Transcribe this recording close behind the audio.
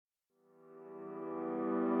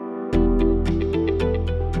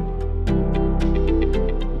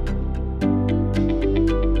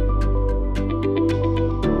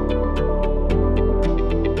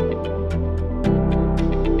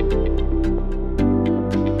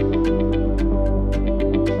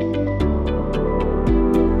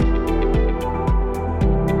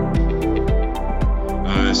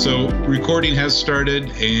Recording has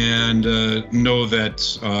started, and know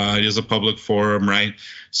that it is a public forum, right?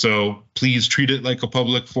 So please treat it like a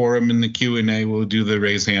public forum. In the Q&A, we'll do the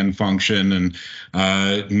raise hand function, and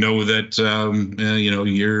know that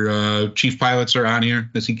your chief pilots are on here.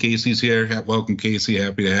 I see Casey's here. Welcome, Casey.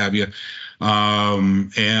 Happy to have you.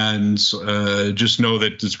 And just know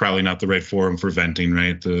that it's probably not the right forum for venting,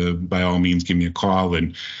 right? By all means, give me a call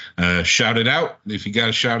and shout it out if you got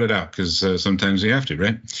to shout it out, because sometimes you have to,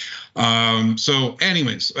 right? So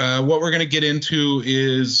anyways, what we're going to get into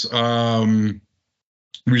is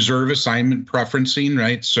reserve assignment preferencing,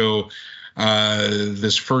 right? So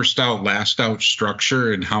this first out, last out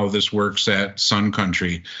structure and how this works at Sun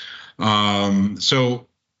Country. So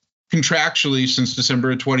contractually, since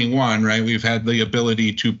December of 21, right, we've had the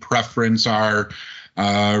ability to preference our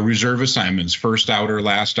reserve assignments, first out or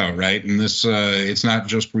last out, right? And this, it's not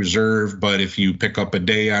just reserve, but if you pick up a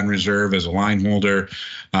day on reserve as a line holder,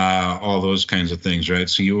 all those kinds of things, right?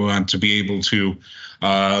 So you want to be able to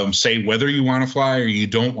say whether you want to fly or you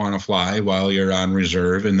don't want to fly while you're on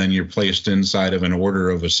reserve, and then you're placed inside of an order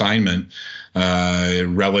of assignment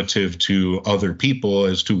relative to other people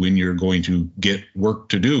as to when you're going to get work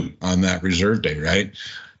to do on that reserve day, right?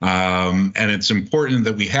 And it's important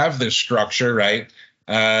that we have this structure, right?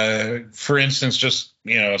 For instance, just,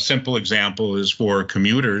 a simple example is for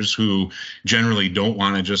commuters who generally don't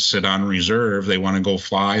want to just sit on reserve. They want to go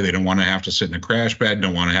fly. They don't want to have to sit in a crash pad,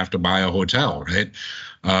 don't want to have to buy a hotel, right?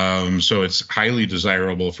 So it's highly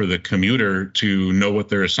desirable for the commuter to know what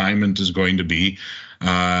their assignment is going to be,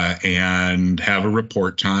 and have a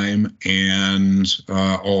report time. And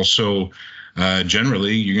also,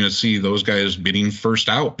 generally, you're going to see those guys bidding first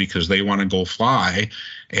out because they want to go fly.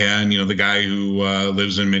 And, the guy who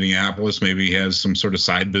lives in Minneapolis, maybe has some sort of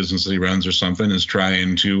side business that he runs or something, is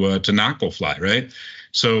trying to not go fly, right?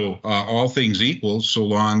 So all things equal, so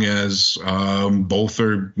long as both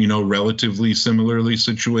are, relatively similarly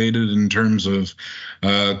situated in terms of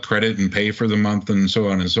credit and pay for the month and so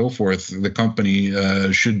on and so forth, the company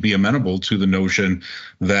should be amenable to the notion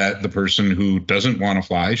that the person who doesn't want to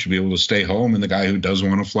fly should be able to stay home, and the guy who does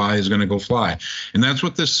want to fly is going to go fly. And that's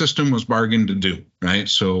what this system was bargained to do, right?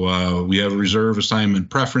 So we have reserve assignment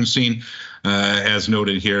preferencing, as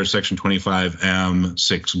noted here, Section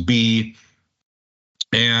 25M6B.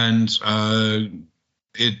 And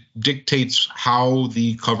it dictates how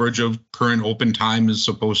the coverage of current open time is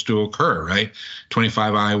supposed to occur, right?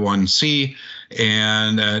 25I1C,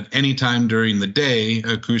 and at any time during the day,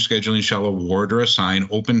 crew scheduling shall award or assign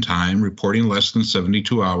open time reporting less than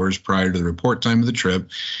 72 hours prior to the report time of the trip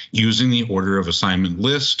using the order of assignment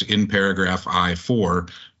list in paragraph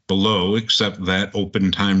I4 below, except that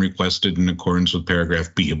open time requested in accordance with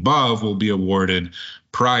paragraph B above will be awarded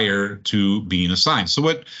prior to being assigned. So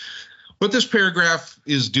what this paragraph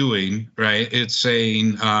is doing, right, it's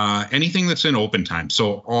saying anything that's in open time,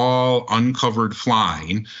 so all uncovered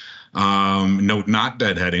flying, note not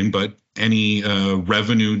deadheading, but any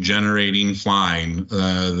revenue generating flying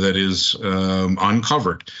that is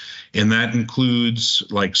uncovered. And that includes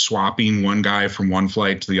like swapping one guy from one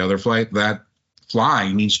flight to the other flight. That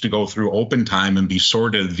fly needs to go through open time and be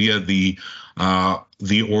sorted via the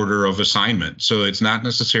order of assignment. So it's not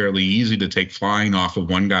necessarily easy to take flying off of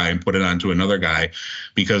one guy and put it onto another guy,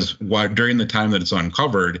 because during the time that it's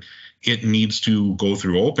uncovered, it needs to go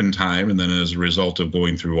through open time. And then as a result of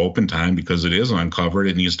going through open time, because it is uncovered,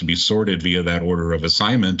 it needs to be sorted via that order of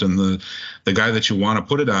assignment. And the guy that you want to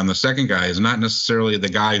put it on, the second guy, is not necessarily the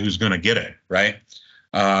guy who's going to get it, right?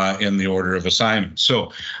 In the order of assignment.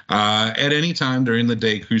 So at any time during the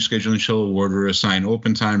day, crew scheduling shall award or assign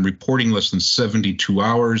open time reporting less than 72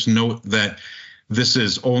 hours. Note that this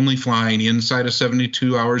is only flying inside of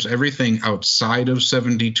 72 hours. Everything outside of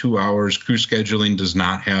 72 hours, crew scheduling does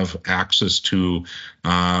not have access to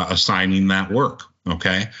assigning that work,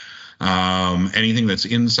 okay? Anything that's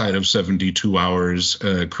inside of 72 hours,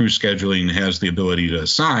 crew scheduling has the ability to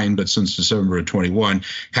assign, but since December of 21,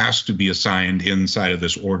 has to be assigned inside of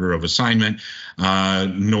this order of assignment.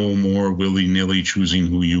 No more willy-nilly choosing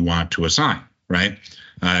who you want to assign, right?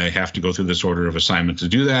 I have to go through this order of assignment to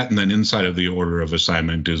do that. And then inside of the order of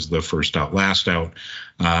assignment is the first out, last out,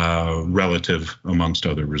 relative amongst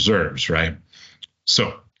other reserves, right?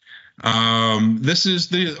 So this is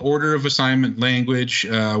the order of assignment language.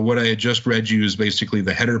 What I had just read you is basically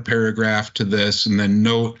the header paragraph to this, and then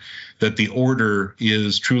note that the order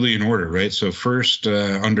is truly an order, right? So first,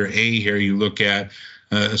 under A here, you look at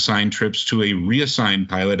assign trips to a reassigned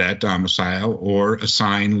pilot at domicile, or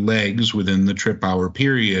assign legs within the trip hour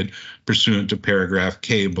period pursuant to paragraph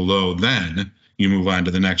K below. Then you move on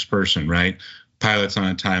to the next person, right? pilots on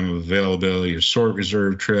a time of availability or sort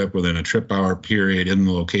reserve trip within a trip hour period in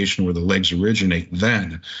the location where the legs originate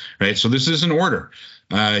then, right? So this is an order.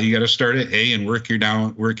 You got to start at A and work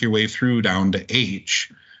your way through down to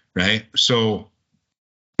H, right? So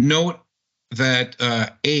note that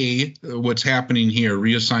A, what's happening here,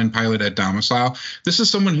 reassigned pilot at domicile. This is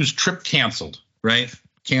someone who's trip canceled, right?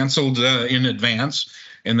 Canceled in advance,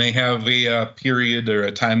 and they have a period or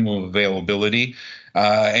a time of availability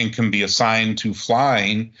and can be assigned to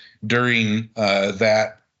flying during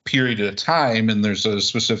that period of time. And there's a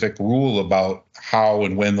specific rule about how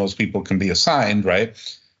and when those people can be assigned, right?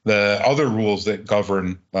 The other rules that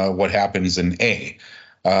govern what happens in A.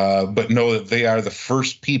 But know that they are the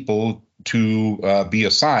first people to be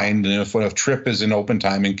assigned. And if a trip is in open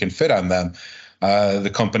time and can fit on them,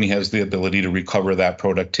 the company has the ability to recover that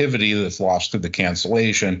productivity that's lost through the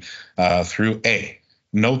cancellation through A.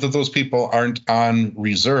 Note that those people aren't on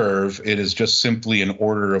reserve. It is just simply an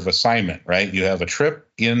order of assignment, right? You have a trip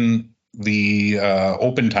in the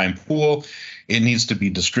open time pool. It needs to be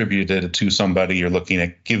distributed to somebody. You're looking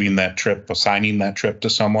at giving that trip, assigning that trip to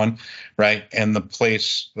someone, right? And the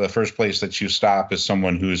first place that you stop is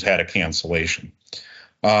someone who's had a cancellation.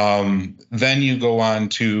 Then you go on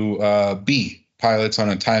to B, pilots on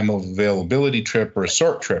a time of availability trip or a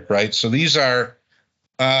sort trip, right? So these are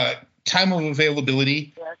time of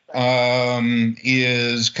availability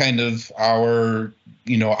is kind of our,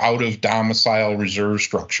 out of domicile reserve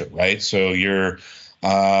structure, right? So you're,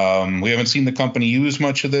 we haven't seen the company use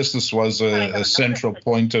much of this. This was a central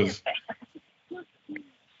point of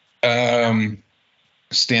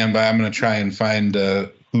standby. I'm going to try and find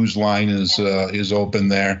whose line is open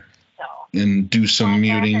there and do some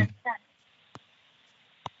muting.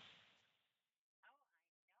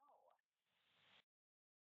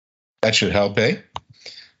 That should help, eh?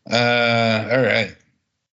 All right.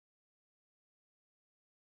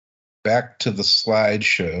 Back to the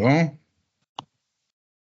slideshow.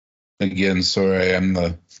 Again, sorry, I'm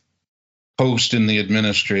the host and the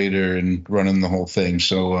administrator and running the whole thing,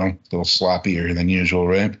 so a little sloppier than usual,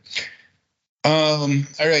 right? All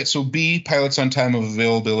right, so B, pilots on time of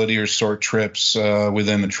availability or sort trips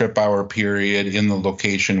within a trip hour period in the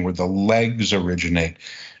location where the legs originate.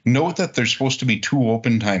 Note that there's supposed to be two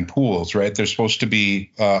open time pools, right? There's supposed to be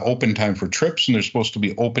open time for trips, and there's supposed to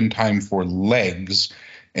be open time for legs.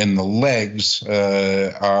 And the legs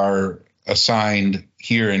are assigned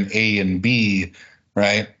here in A and B,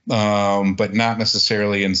 right? But not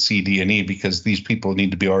necessarily in C, D, and E, because these people need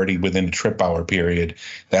to be already within a trip hour period.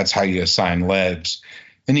 That's how you assign legs.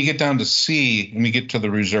 Then you get down to C, and we get to the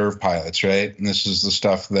reserve pilots, right? And this is the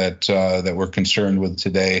stuff that that we're concerned with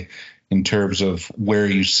today in terms of where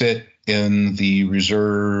you sit in the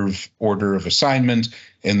reserve order of assignment,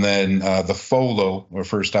 and then the FOLO, or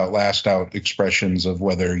first out, last out expressions of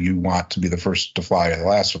whether you want to be the first to fly or the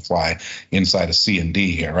last to fly inside of C and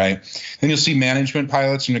D here, right? Then you'll see management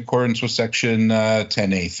pilots in accordance with section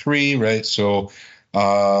 10A3, right? So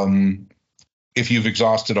if you've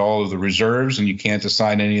exhausted all of the reserves and you can't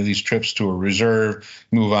assign any of these trips to a reserve,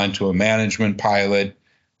 move on to a management pilot.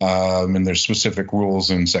 And there's specific rules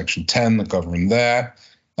in section 10 that govern that.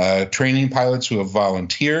 Training pilots who have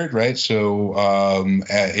volunteered, right? So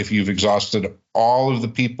if you've exhausted all of the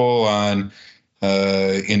people on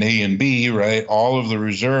in A and B, right, all of the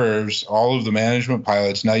reserves, all of the management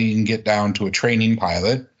pilots, now you can get down to a training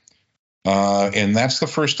pilot. And that's the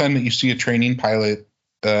first time that you see a training pilot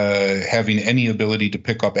having any ability to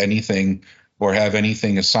pick up anything or have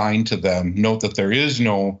anything assigned to them. Note that there is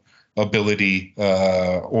no ability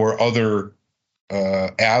or other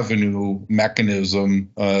avenue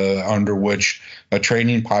mechanism under which a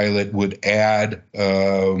training pilot would add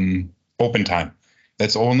open time.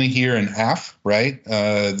 That's only here in F, right?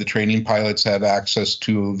 The training pilots have access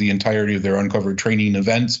to the entirety of their uncovered training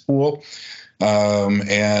events pool,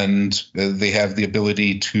 and they have the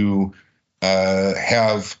ability to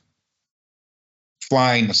have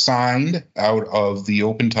flying assigned out of the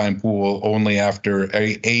open time pool only after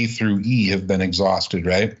A through E have been exhausted,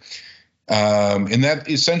 right? And that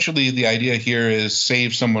essentially the idea here is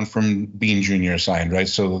save someone from being junior assigned, right?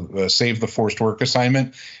 So save the forced work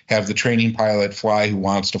assignment, have the training pilot fly who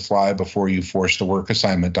wants to fly before you force the work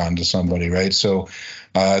assignment onto somebody, right? So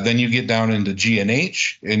then you get down into G and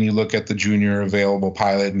H and you look at the junior available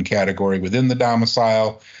pilot and category within the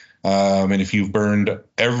domicile. And if you've burned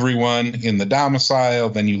everyone in the domicile,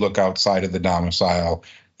 then you look outside of the domicile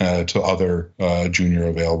to other junior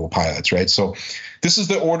available pilots, right? So this is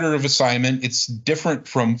the order of assignment. It's different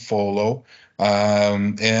from FOLO,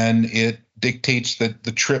 and it dictates that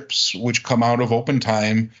the trips which come out of open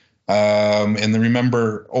time And then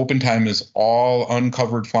remember, open time is all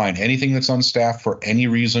uncovered flying. Anything that's on staff for any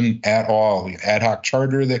reason at all, ad hoc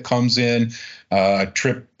charter that comes in, a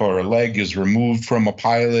trip or a leg is removed from a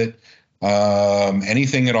pilot,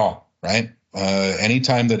 anything at all, right?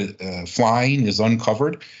 Anytime that flying is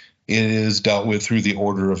uncovered, it is dealt with through the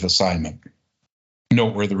order of assignment.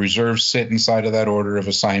 Note where the reserves sit inside of that order of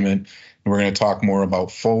assignment. And we're going to talk more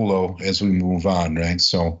about FOLO as we move on, right?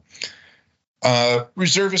 So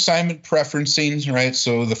reserve assignment preferencing, right?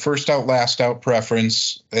 So the first out, last out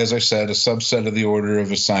preference, as I said, a subset of the order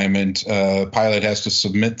of assignment. Pilot has to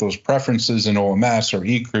submit those preferences in OMS or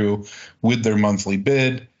eCrew with their monthly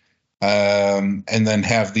bid. And then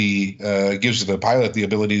have gives the pilot the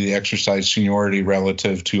ability to exercise seniority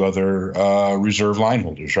relative to other reserve line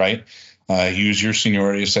holders, right? Use your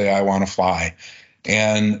seniority to say, I want to fly.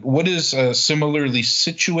 And what is similarly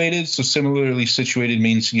situated? So similarly situated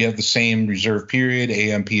means you have the same reserve period,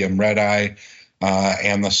 AM, PM, red eye,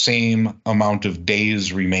 and the same amount of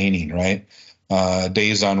days remaining, right?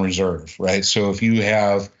 Days on reserve, right? So if you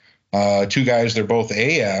have two guys, they're both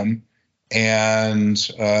AM, and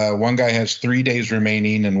one guy has 3 days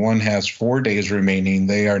remaining and one has 4 days remaining,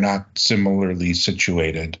 they are not similarly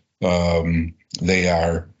situated. They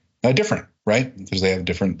are different, right? Because they have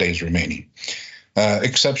different days remaining.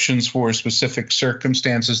 Exceptions for specific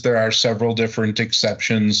circumstances. There are several different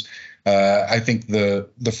exceptions. I think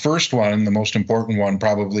the first one, the most important one,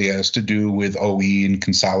 probably has to do with OE and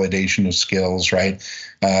consolidation of skills, right?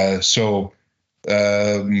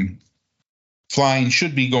 Flying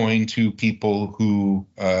should be going to people who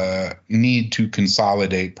need to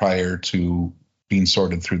consolidate prior to being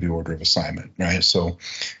sorted through the order of assignment, right? So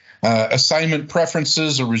assignment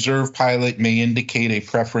preferences, a reserve pilot may indicate a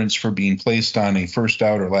preference for being placed on a first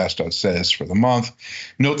out or last out status for the month.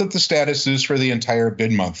 Note that the status is for the entire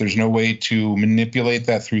bid month. There's no way to manipulate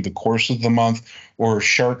that through the course of the month or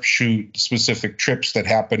sharpshoot specific trips that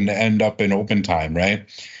happen to end up in open time, right?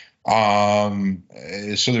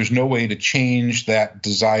 So there's no way to change that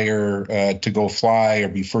desire to go fly or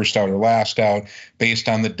be first out or last out based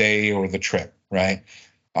on the day or the trip, right?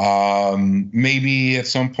 Maybe at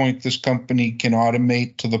some point this company can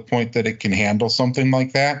automate to the point that it can handle something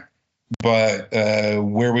like that. But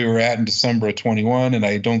where we were at in December of 21, and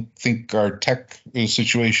I don't think our tech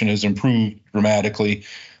situation has improved dramatically,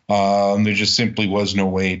 there just simply was no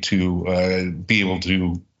way to be able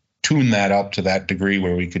to tune that up to that degree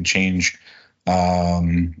where we could change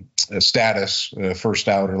status, first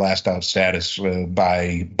out or last out status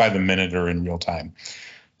by the minute or in real time.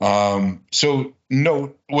 So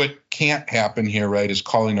note what can't happen here, right, is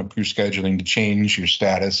calling up crew scheduling to change your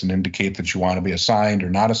status and indicate that you want to be assigned or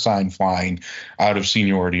not assigned flying out of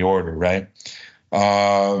seniority order, right?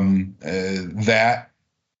 That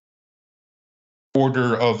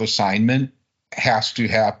order of assignment has to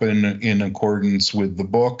happen in accordance with the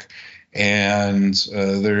book, and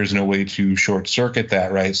there is no way to short circuit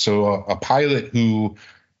that, right? So a pilot who,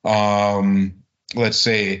 let's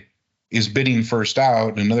say, is bidding first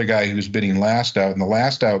out, another guy who's bidding last out, and the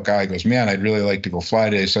last out guy goes, man, I'd really like to go fly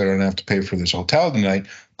today so I don't have to pay for this hotel tonight,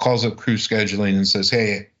 calls up crew scheduling and says,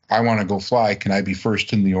 hey, I want to go fly. Can I be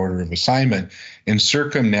first in the order of assignment? And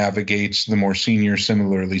circumnavigates the more senior,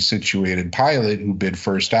 similarly situated pilot who bid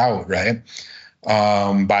first out, right?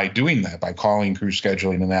 By doing that, by calling crew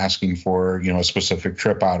scheduling and asking for, a specific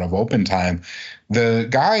trip out of open time. The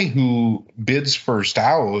guy who bids first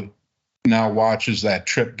out now watches that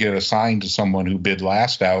trip get assigned to someone who bid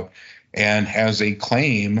last out and has a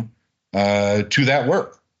claim to that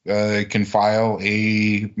work. Can file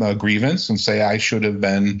a grievance and say, I should have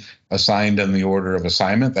been assigned in the order of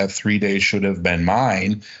assignment. That 3 days should have been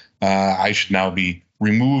mine. I should now be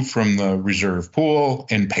removed from the reserve pool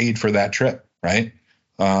and paid for that trip, right?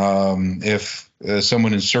 If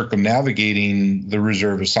someone is circumnavigating the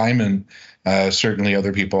reserve assignment, certainly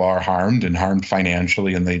other people are harmed and harmed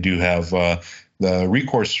financially, and they do have the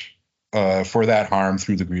recourse for that harm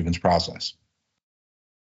through the grievance process.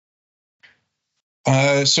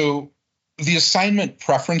 So the assignment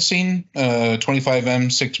preferencing,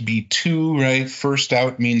 25M6B2, right? First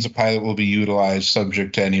out means a pilot will be utilized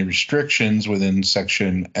subject to any restrictions within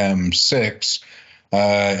section M6.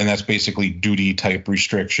 And that's basically duty type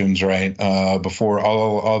restrictions, right? Before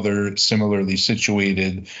all other similarly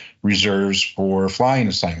situated reserves for flying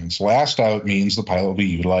assignments. Last out means the pilot will be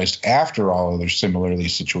utilized after all other similarly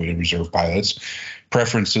situated reserve pilots.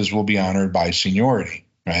 Preferences will be honored by seniority,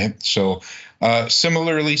 right? So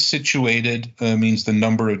similarly situated means the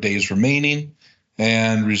number of days remaining,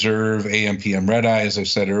 and reserve AM, PM, red eye, as I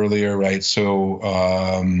said earlier, right? So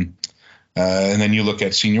And then you look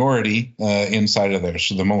at seniority inside of there.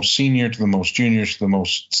 So the most senior to the most junior, so the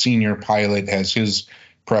most senior pilot has his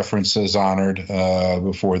preferences honored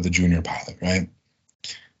before the junior pilot, right?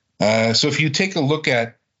 So if you take a look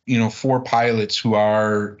at, 4 pilots who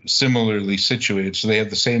are similarly situated, so they have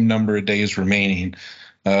the same number of days remaining,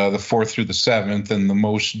 the 4th through the 7th, and the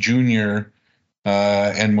most junior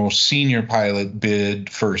and most senior pilot bid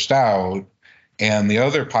first out, and the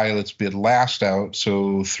other pilots bid last out.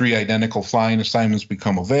 So 3 identical flying assignments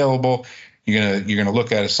become available. You're gonna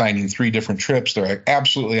look at assigning 3 different trips. They're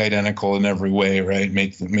absolutely identical in every way, right?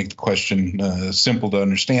 Make the question simple to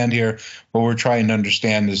understand here. What we're trying to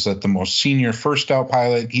understand is that the most senior first out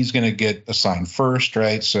pilot, he's going to get assigned first,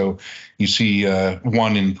 right? So you see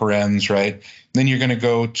 1 in parens, right? Then you're going to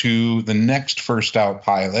go to the next first out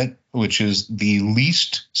pilot, which is the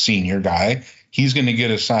least senior guy. He's going to get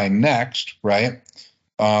assigned next, right?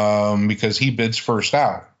 Because he bids first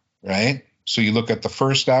out, right? So you look at the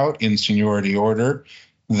first out in seniority order,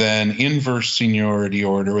 then inverse seniority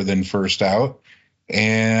order within first out,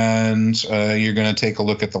 and you're going to take a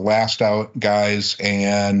look at the last out guys,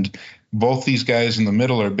 and both these guys in the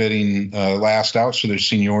middle are bidding last out, so their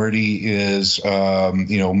seniority is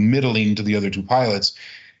middling to the other 2 pilots.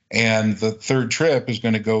 And the third trip is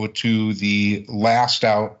going to go to the last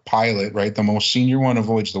out pilot, right? The most senior one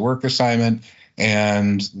avoids the work assignment,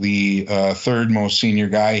 and the third most senior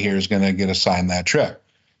guy here is going to get assigned that trip.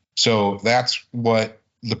 So that's what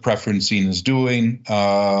the preferencing is doing,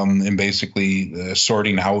 and basically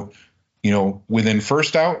sorting out, within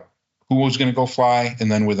first out, who was going to go fly,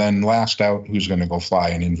 and then within last out, who's going to go fly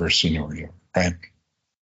in inverse seniority, right?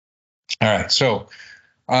 All right, so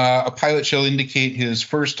a pilot shall indicate his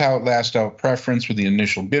first out, last out preference with the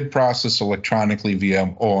initial bid process electronically via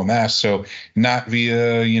OMS. So not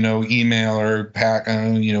via, email or,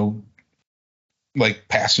 like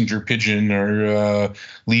passenger pigeon or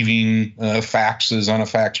leaving faxes on a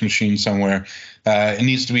fax machine somewhere. It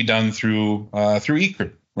needs to be done through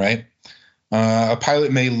eCrew, right? A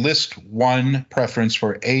pilot may list 1 preference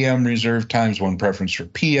for AM reserve times, 1 preference for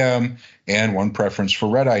PM, and 1 preference for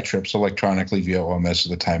red-eye trips electronically via OMS at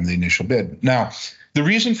the time of the initial bid. Now, the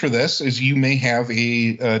reason for this is you may have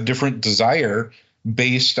a different desire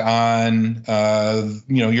based on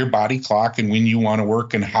your body clock and when you want to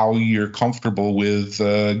work and how you're comfortable with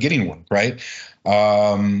getting work, right?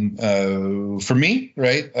 For me,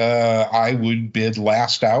 right, I would bid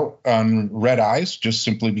last out on red eyes just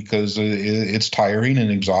simply because it's tiring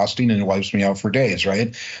and exhausting and it wipes me out for days,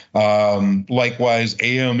 right? Likewise,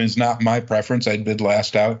 AM is not my preference. I'd bid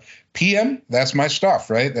last out. PM, that's my stuff,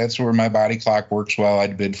 right? That's where my body clock works well.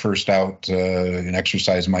 I'd bid first out and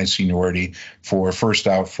exercise my seniority for first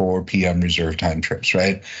out for PM reserve time trips,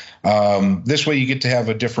 right? This way you get to have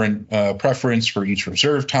a different preference for each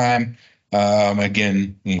reserve time.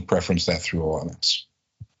 Again, you preference that through OMS.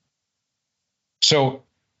 So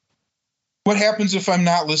what happens if I'm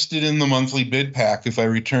not listed in the monthly bid pack? If I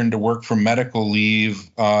return to work from medical leave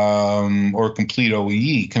or complete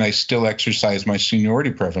OEE, can I still exercise my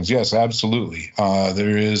seniority preference? Yes, absolutely.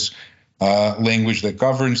 There is language that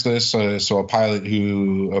governs this. So a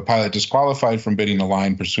pilot disqualified from bidding a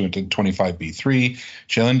line pursuant to 25B3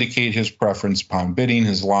 shall indicate his preference upon bidding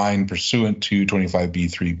his line pursuant to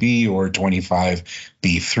 25B3B or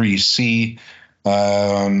 25B3C.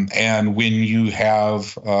 And when you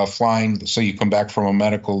have flying, so you come back from a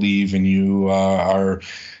medical leave and you are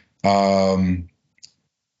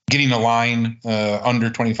getting a line under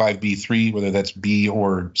 25B3, whether that's B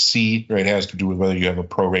or C, right? It has to do with whether you have a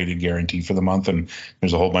prorated guarantee for the month, and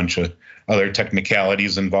there's a whole bunch of other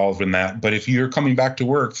technicalities involved in that. But if you're coming back to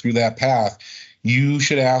work through that path, you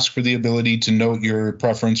should ask for the ability to note your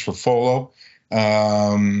preference for FOLO.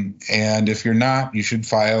 And if you're not, you should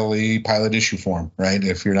file a pilot issue form, right?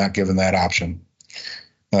 If you're not given that option.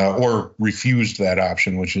 Or refused that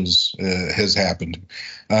option, which has happened.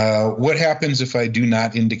 What happens if I do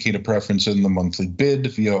not indicate a preference in the monthly bid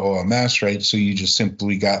via OMS, right? So you just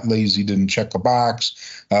simply got lazy, didn't check a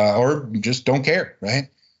box, or just don't care, right?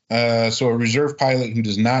 So a reserve pilot who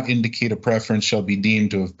does not indicate a preference shall be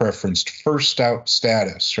deemed to have preferenced first out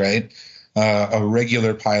status, right? A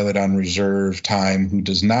regular pilot on reserve time who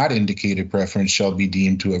does not indicate a preference shall be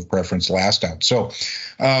deemed to have preference last out. So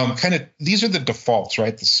kind of these are the defaults,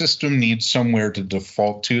 right? The system needs somewhere to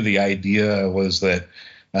default to. The idea was that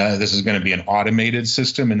this is going to be an automated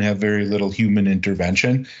system and have very little human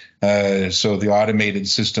intervention. So the automated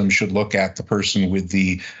system should look at the person with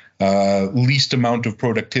the least amount of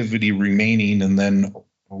productivity remaining, and then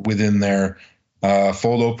within their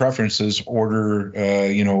FOLO preferences, order,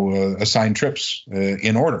 assign trips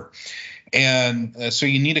in order. And so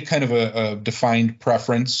you need a kind of a defined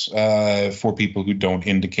preference for people who don't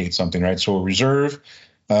indicate something, right? So a reserve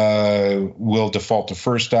will default to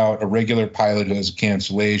first out. A regular pilot who has a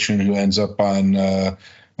cancellation who ends up on, or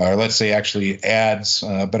let's say actually adds,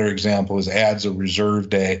 a better example is adds a reserve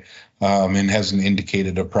day and hasn't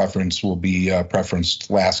indicated a preference, will be preferenced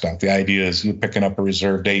last out. The idea is you're picking up a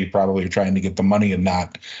reserve day, you probably are trying to get the money and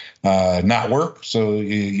not work. So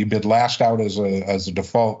you bid last out as a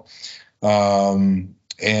default.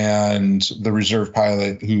 And the reserve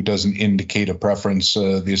pilot who doesn't indicate a preference,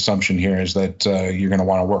 the assumption here is that you're going to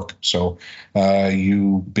want to work. So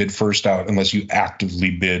you bid first out unless you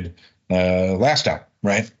actively bid last out,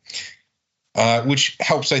 right? Which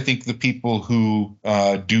helps, I think, the people who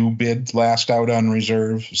do bid last out on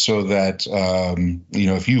reserve, so that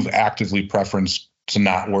if you've actively preferenced to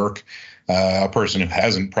not work, a person who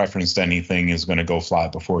hasn't preferenced anything is going to go fly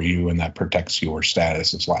before you, and that protects your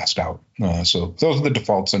status as last out. So those are the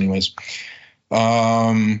defaults anyways.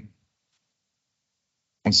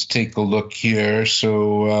 Let's take a look here.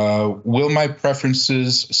 So will my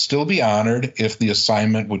preferences still be honored if the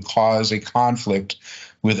assignment would cause a conflict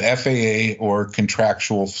with FAA or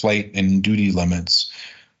contractual flight and duty limits?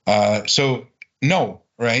 So no,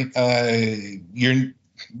 right? You're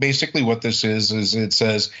basically, what this is it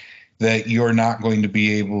says that you're not going to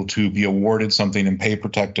be able to be awarded something and pay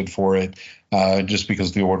protected for it just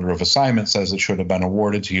because the order of assignment says it should have been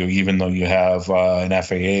awarded to you, even though you have an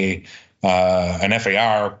FAA, an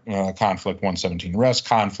FAR conflict, 117 rest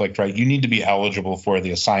conflict, right? You need to be eligible for the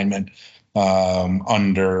assignment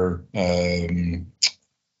under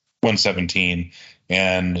 117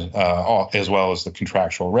 and as well as the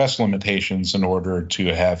contractual rest limitations in order to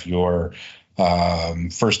have your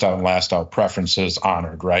first out and last out preferences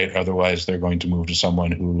honored, right? Otherwise, they're going to move to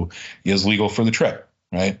someone who is legal for the trip,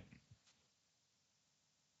 right?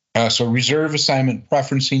 So reserve assignment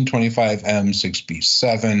preferencing 25M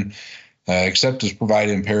 6B7, except as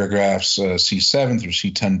provided in paragraphs C7 through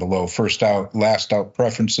C10 below. First out, last out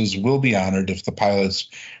preferences will be honored if the pilot's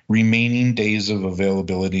remaining days of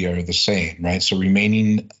availability are the same, right? So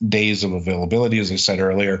remaining days of availability, as I said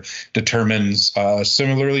earlier, determines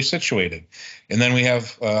similarly situated. And then we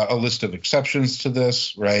have a list of exceptions to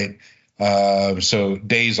this, right? So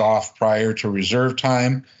days off prior to reserve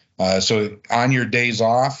time. So on your days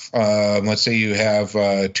off, let's say you have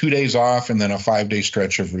 2 days off and then a 5-day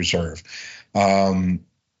stretch of reserve.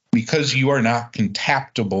 Because you are not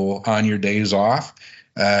contactable on your days off,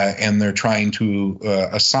 and they're trying to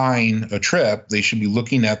assign a trip, they should be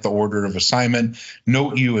looking at the order of assignment,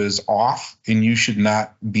 note you as off, and you should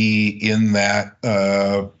not be in that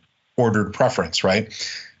ordered preference, right?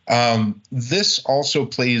 This also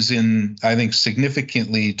plays in, I think,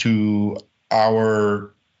 significantly to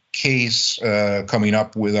our case coming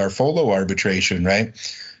up with our FOLO arbitration, right?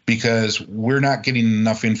 Because we're not getting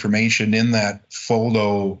enough information in that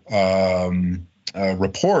FOLO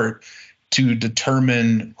report to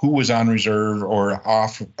determine who was on reserve or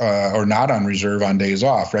off or not on reserve on days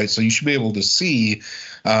off, right? So you should be able to see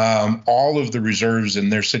all of the reserves in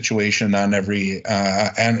their situation on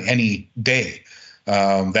any day.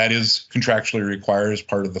 That is contractually required as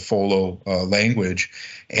part of the FOLO language.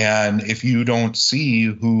 And if you don't see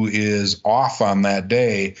who is off on that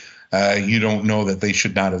day, you don't know that they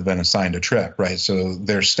should not have been assigned a trip, right? So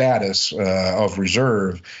their status of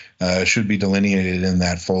reserve should be delineated in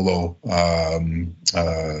that FOLO,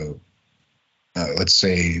 let's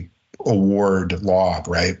say, award log,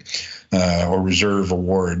 right? Or reserve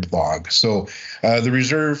award log. So the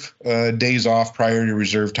reserve days off prior to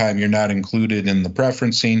reserve time, you're not included in the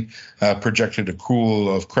preferencing. Projected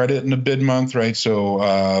accrual of credit in a bid month, right? So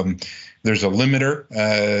there's a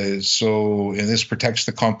limiter. So and this protects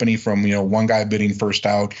the company from one guy bidding first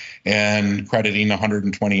out and crediting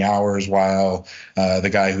 120 hours while the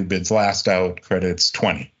guy who bids last out credits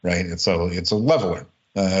 20, right? It's a leveler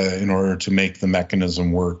in order to make the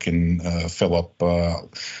mechanism work and fill up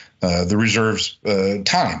the reserves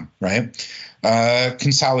time, right?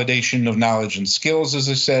 Consolidation of knowledge and skills, as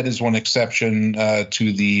I said, is one exception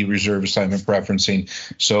to the reserve assignment preferencing.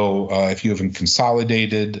 So if you haven't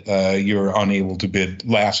consolidated, you're unable to bid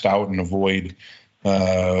last out and avoid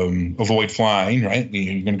flying, right?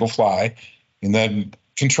 You're going to go fly. And then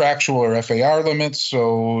contractual or FAR limits.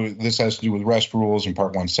 So this has to do with rest rules in Part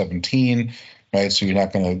 117, right? So you're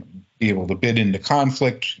not going to be able to bid into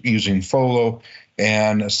conflict using FOLO.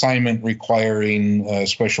 And assignment requiring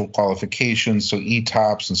special qualifications, so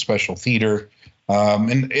ETOPS and special theater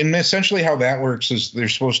And essentially how that works is they're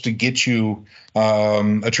supposed to get you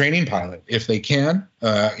a training pilot if they can.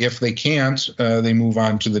 If they can't, they move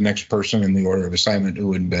on to the next person in the order of assignment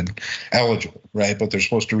who had been eligible, right? But they're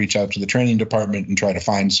supposed to reach out to the training department and try to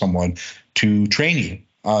find someone to train you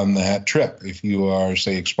on that trip. If you are,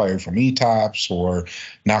 say, expired from ETOPS or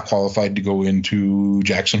not qualified to go into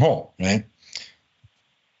Jackson Hole, right?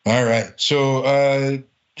 All right. So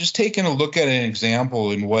just taking a look at an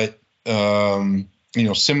example in what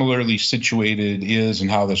similarly situated is and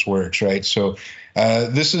how this works, right? So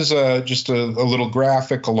this is just a little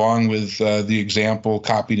graphic along with the example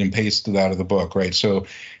copied and pasted out of the book, right? So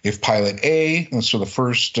if pilot A, so the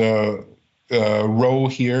first row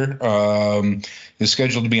here is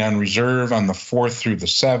scheduled to be on reserve on the 4th through the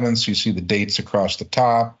 7th. So you see the dates across the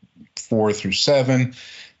top, 4 through 7.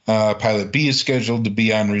 Pilot B is scheduled to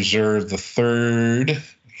be on reserve the 3rd,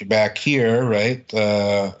 back here, right?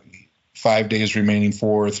 5 days remaining,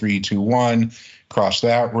 4, 3, 2, 1, cross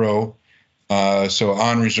that row. So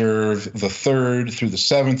on reserve the 3rd through the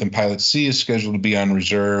 7th, and pilot C is scheduled to be on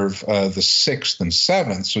reserve the 6th and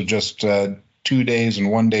 7th. So just 2 days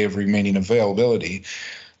and 1 day of remaining availability.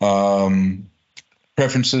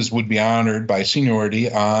 Preferences would be honored by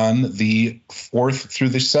seniority on the 4th through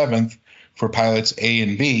the 7th for pilots A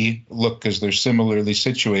and B. Look, because they're similarly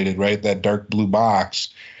situated, right? That dark blue box.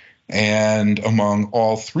 And among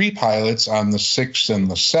all 3 pilots on the 6th and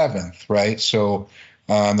the 7th, right? So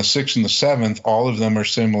on the 6th and the 7th, all of them are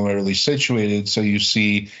similarly situated. So you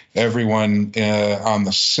see everyone on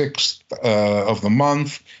the 6th of the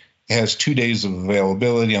month has 2 days of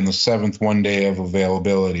availability. On the 7th, 1 day of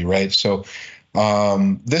availability, right? So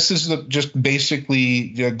this is just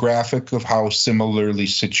basically a graphic of how similarly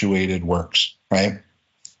situated works, right?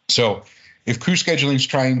 So if crew scheduling is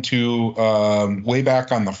trying to, way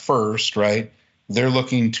back on the 1st, right, they're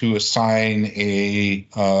looking to assign a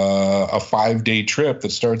 5-day trip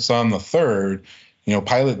that starts on the 3rd,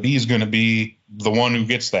 pilot B is going to be the one who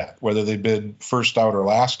gets that, whether they bid first out or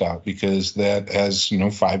last out, because that has,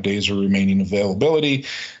 5 days of remaining availability.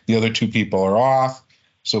 The other 2 people are off.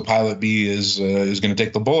 So pilot B is going to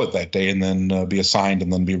take the bullet that day and then be assigned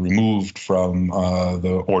and then be removed from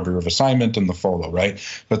the order of assignment and the FOLO, right?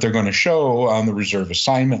 But they're going to show on the reserve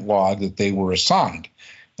assignment log that they were assigned.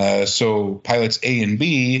 So pilots A and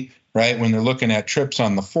B, right, when they're looking at trips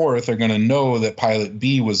on the 4th, they're going to know that pilot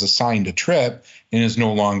B was assigned a trip and is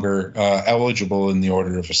no longer eligible in the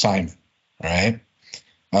order of assignment, right?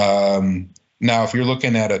 Now, if you're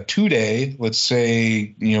looking at a 2-day, let's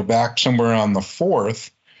say, back somewhere on the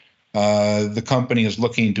 4th, the company is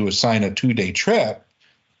looking to assign a 2-day trip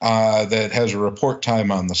that has a report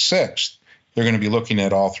time on the 6th, they're going to be looking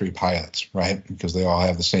at all 3 pilots, right? Because they all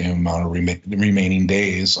have the same amount of remaining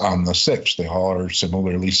days on the 6th. They all are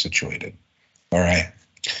similarly situated. All right.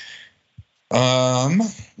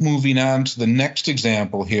 Moving on to the next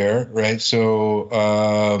example here, right?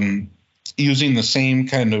 So using the same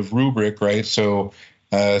kind of rubric, right? So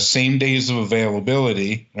same days of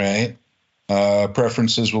availability, right?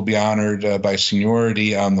 Preferences will be honored by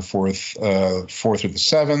seniority on the 4th or the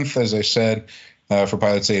 7th, as I said, for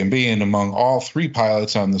pilots A and B, and among all 3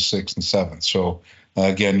 pilots on the 6th and 7th. So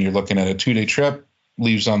again, you're looking at a 2-day trip,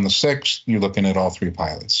 leaves on the 6th, you're looking at all 3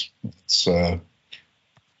 pilots. It's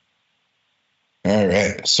all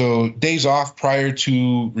right, so days off prior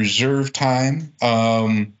to reserve time.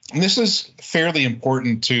 This is fairly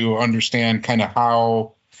important to understand kind of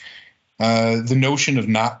how the notion of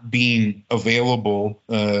not being available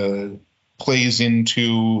plays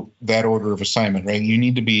into that order of assignment, right? You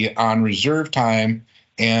need to be on reserve time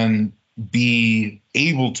and be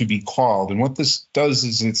able to be called. And what this does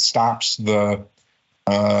is it stops the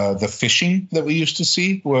fishing that we used to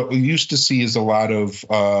see. What we used to see is a lot of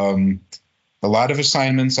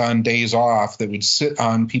assignments on days off that would sit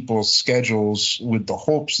on people's schedules with the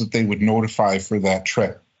hopes that they would notify for that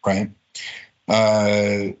trip, right?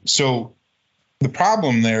 So the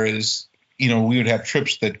problem there is, we would have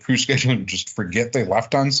trips that crew scheduling would just forget they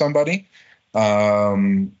left on somebody.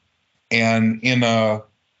 And in a,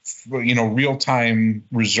 real-time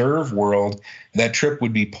reserve world, that trip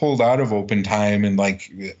would be pulled out of open time and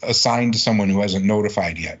assigned to someone who hasn't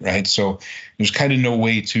notified yet, right? So there's kind of no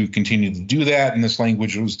way to continue to do that, and this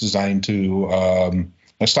language was designed to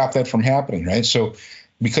stop that from happening, right? So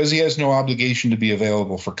because he has no obligation to be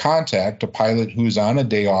available for contact, a pilot who is on a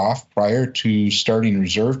day off prior to starting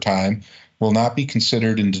reserve time will not be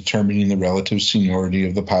considered in determining the relative seniority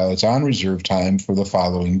of the pilots on reserve time for the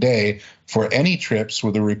following day for any trips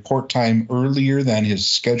with a report time earlier than his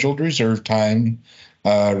scheduled reserve time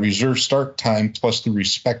reserve start time plus the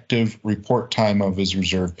respective report time of his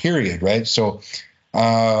reserve period, right? So,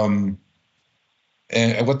 and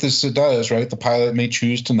what this does, right, the pilot may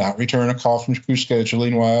choose to not return a call from crew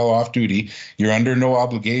scheduling while off duty. You're under no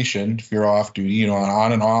obligation if you're off duty,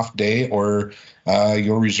 on an off day or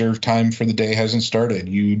your reserve time for the day hasn't started.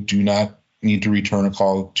 You do not need to return a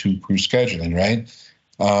call to crew scheduling, right?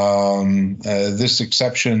 This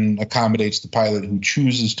exception accommodates the pilot who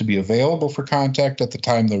chooses to be available for contact at the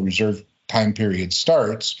time the reserve time period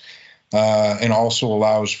starts, and also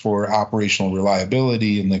allows for operational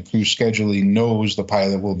reliability, and the crew scheduling knows the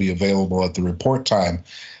pilot will be available at the report time.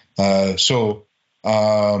 So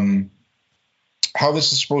how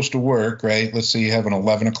this is supposed to work, right? Let's say you have an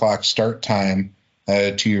 11 o'clock start time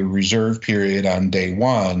to your reserve period on day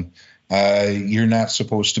one. You're not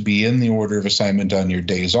supposed to be in the order of assignment on your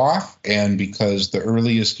days off. And because the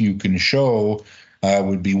earliest you can show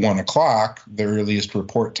would be 1 o'clock, the earliest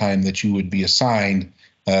report time that you would be assigned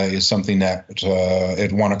is something that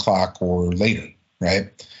at 1 o'clock or later,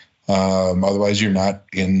 right? Otherwise, you're not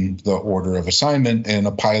in the order of assignment, and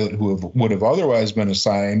a pilot who would have otherwise been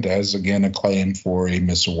assigned has, again, a claim for a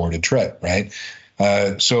misawarded trip, right?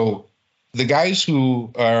 So the guys who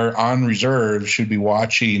are on reserve should be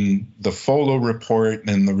watching the FOLO report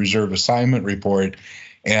and the reserve assignment report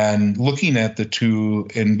and looking at the two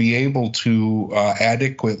and be able to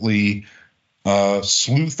adequately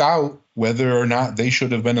sleuth out whether or not they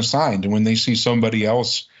should have been assigned. And when they see somebody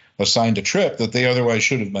else assigned a trip that they otherwise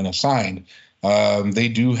should have been assigned, they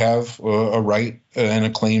do have a right and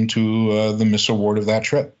a claim to the misaward of that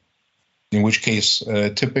trip. In which case,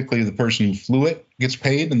 typically the person who flew it gets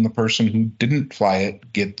paid and the person who didn't fly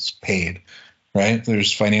it gets paid, right?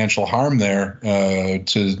 There's financial harm there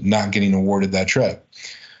to not getting awarded that trip.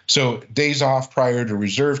 So days off prior to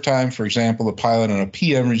reserve time, for example, the pilot on a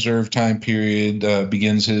PM reserve time period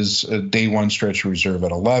begins his day one stretch of reserve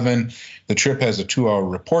at 11. The trip has a 2-hour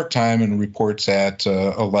report time and reports at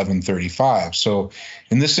 11:35. So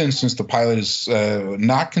in this instance, the pilot is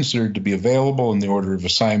not considered to be available in the order of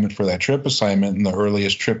assignment for that trip assignment, and the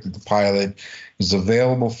earliest trip that the pilot is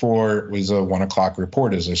available for is a 1 o'clock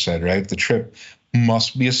report, as I said, right? The trip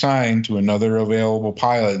must be assigned to another available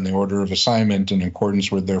pilot in the order of assignment in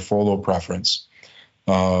accordance with their FOLO preference.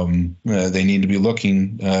 They need to be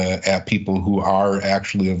looking at people who are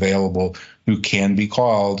actually available, who can be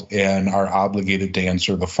called and are obligated to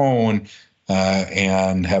answer the phone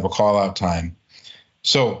and have a call out time.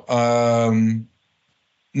 So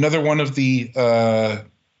another one of the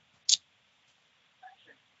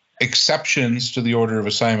exceptions to the order of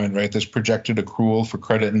assignment, right? This projected accrual for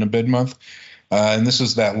credit in a bid month. And this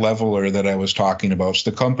is that leveler that I was talking about. So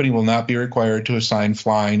the company will not be required to assign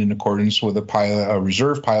flying in accordance with a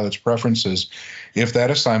reserve pilot's preferences if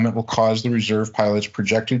that assignment will cause the reserve pilot's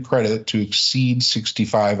projected credit to exceed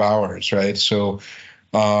 65 hours, right? So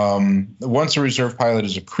once a reserve pilot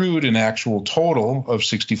is accrued an actual total of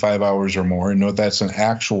 65 hours or more, and note that's an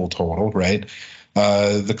actual total, right?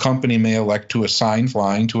 The company may elect to assign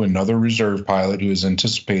flying to another reserve pilot who is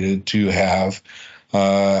anticipated to have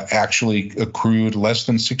actually accrued less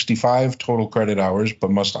than 65 total credit hours, but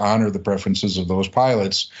must honor the preferences of those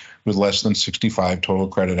pilots with less than 65 total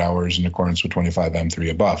credit hours in accordance with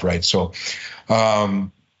 25M3 above, right? So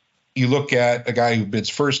you look at a guy who bids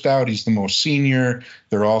first out, he's the most senior,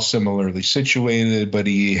 they're all similarly situated, but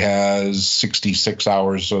he has 66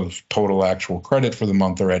 hours of total actual credit for the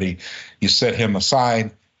month already. You set him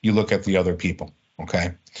aside, you look at the other people,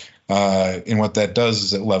 okay? And what that does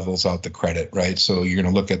is it levels out the credit, right? So you're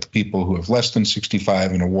going to look at the people who have less than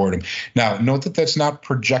 65 and award them. Now, note that that's not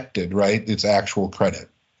projected, right? It's actual credit.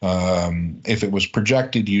 If it was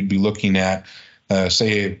projected, you'd be looking at,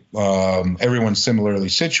 say, everyone's similarly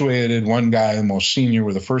situated. One guy, the most senior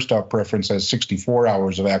with a first out preference, has 64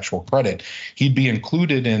 hours of actual credit. He'd be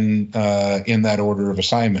included in that order of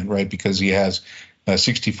assignment, right? Because he has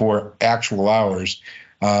 64 actual hours.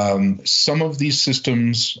 Some of these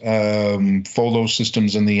systems, FOLO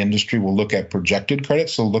systems in the industry, will look at projected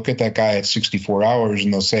credit. So look at that guy at 64 hours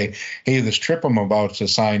and they'll say, hey, this trip I'm about to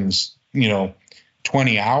assign is,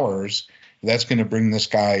 20 hours. That's going to bring this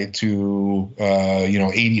guy to,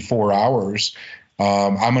 84 hours.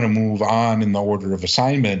 I'm going to move on in the order of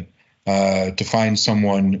assignment to find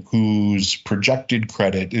someone whose projected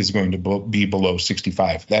credit is going to be below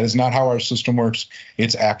 65. That is not how our system works.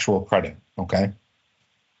 It's actual credit, okay?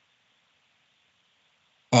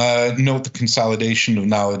 Note the consolidation of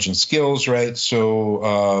knowledge and skills, right?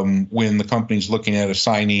 So when the company's looking at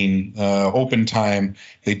assigning open time,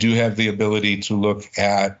 they do have the ability to look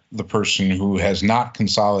at the person who has not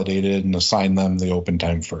consolidated and assign them the open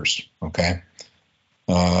time first, okay?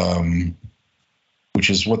 which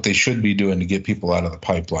is what they should be doing to get people out of the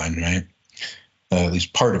pipeline, right? At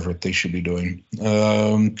least part of it they should be doing.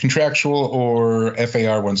 Contractual or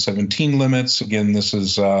FAR 117 limits. Again, this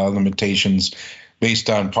is limitations based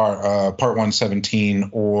on Part 117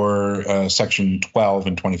 or Section 12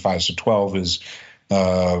 and 25. So 12 is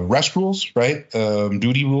rest rules, right?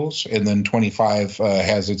 Duty rules. And then 25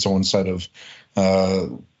 has its own set of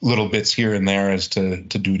little bits here and there as to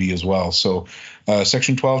duty as well. So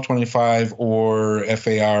Section 1225 or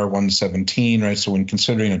FAR 117, right? So when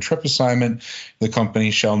considering a trip assignment, the company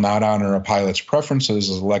shall not honor a pilot's preferences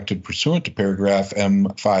as elected pursuant to paragraph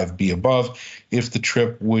M5B above if the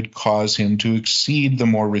trip would cause him to exceed the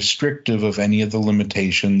more restrictive of any of the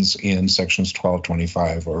limitations in sections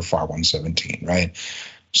 1225 or FAR 117, right?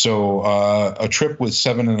 So a trip with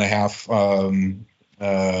 7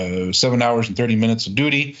 hours and 30 minutes of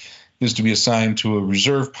duty is to be assigned to a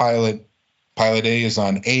reserve pilot. Pilot A is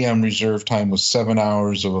on AM reserve time with 7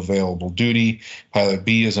 hours of available duty. Pilot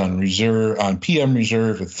B is on PM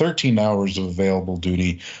reserve with 13 hours of available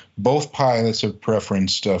duty. Both pilots have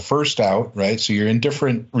preferenced first out, right? So you're in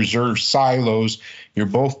different reserve silos. You're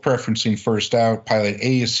both preferencing first out. Pilot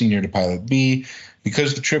A is senior to Pilot B.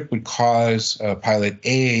 Because the trip would cause Pilot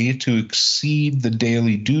A to exceed the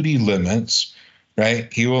daily duty limits,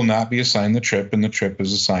 right, he will not be assigned the trip, and the trip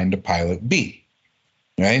is assigned to Pilot B.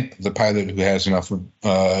 Right, the pilot who has enough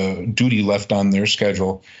duty left on their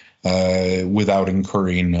schedule without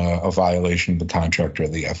incurring a violation of the contract or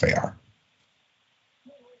the FAR.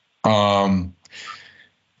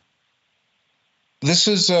 This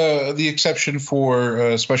is the exception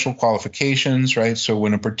for special qualifications, right? So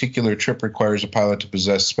when a particular trip requires a pilot to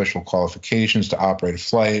possess special qualifications to operate a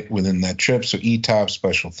flight within that trip, so ETOP,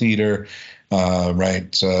 special theater,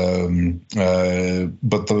 right?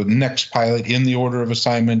 But the next pilot in the order of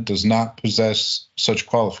assignment does not possess such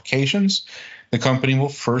qualifications. The company will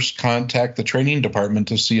first contact the training department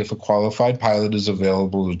to see if a qualified pilot is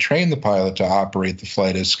available to train the pilot to operate the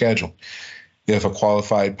flight as scheduled. If a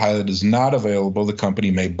qualified pilot is not available, the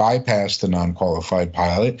company may bypass the non-qualified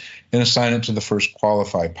pilot and assign it to the first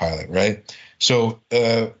qualified pilot, right? So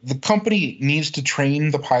the company needs to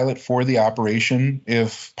train the pilot for the operation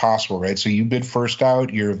if possible, right? So you bid first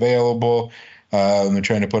out, you're available, they're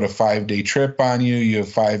trying to put a 5-day trip on you, you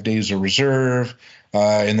have 5 days of reserve,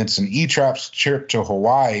 and it's an ETOPS trip to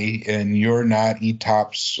Hawaii, and you're not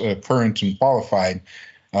ETOPS current and qualified.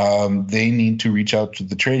 They need to reach out to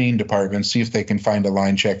the training department, see if they can find a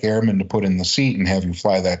line check airman to put in the seat and have you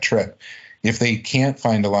fly that trip. If they can't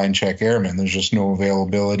find a line check airman, there's just no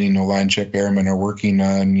availability, no line check airmen are working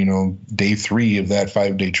on, day 3 of that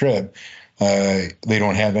 5-day trip. They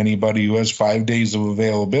don't have anybody who has 5 days of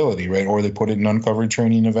availability, right? Or they put it in uncovered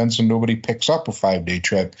training events and nobody picks up a 5-day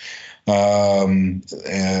trip. Then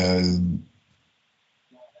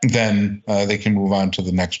they can move on to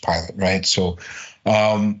the next pilot, right? So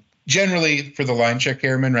generally for the line check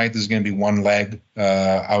airmen, right, this is going to be one leg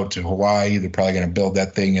out to Hawaii. They're probably going to build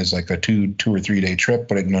that thing as like a 2 or 3 day trip,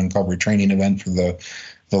 but an uncovered training event for the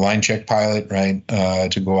line check pilot, right,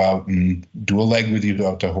 to go out and do a leg with you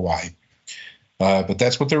out to Hawaii. But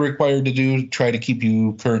that's what they're required to do, try to keep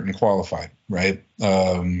you current and qualified, right?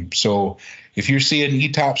 So if you're seeing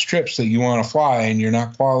ETOPS trips that you want to fly and you're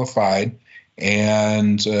not qualified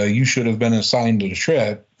and you should have been assigned to the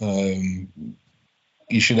trip,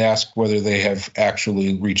 you should ask whether they have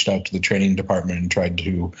actually reached out to the training department and tried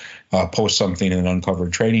to post something in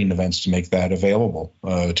uncovered training events to make that available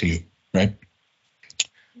to you, right?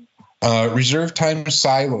 Reserve time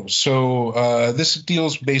silos. So this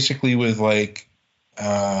deals basically with like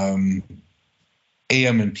AM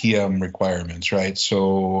and PM requirements, right?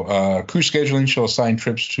 So crew scheduling shall assign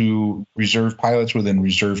trips to reserve pilots within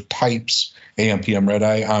reserve types, AM, PM, red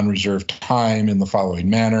eye, on reserve time in the following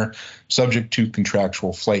manner, subject to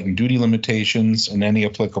contractual flight and duty limitations and any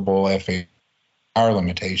applicable FAR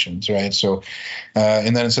limitations, right? So,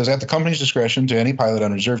 and then it says, at the company's discretion to any pilot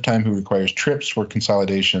on reserve time who requires trips for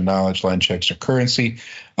consolidation of knowledge, line checks, or currency.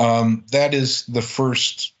 That is the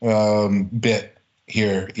first bit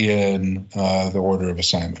here in the order of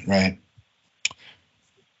assignment, right?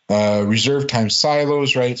 Reserve time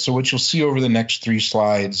silos, right? So what you'll see over the next 3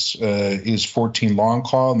 slides is 14 long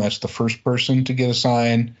call, and that's the first person to get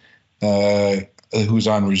assigned who's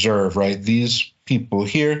on reserve, right? These people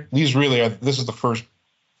here, these really are, this is the first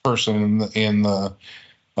person in the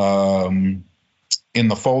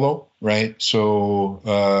FOLO, right? So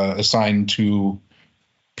assigned to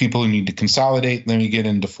people who need to consolidate. Then we get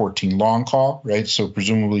into 14 long call, right? So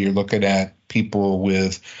presumably you're looking at people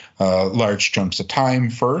with large chunks of time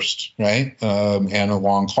first, right? And a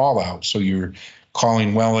long call out. So you're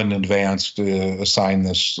calling well in advance to assign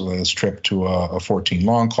this trip to a 14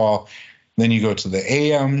 long call. Then you go to the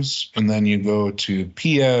AMs, and then you go to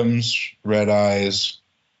PMs, red eyes,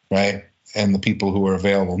 right? And the people who are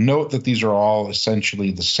available. Note that these are all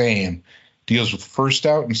essentially the same. Deals with first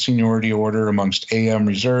out in seniority order amongst AM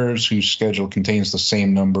reserves whose schedule contains the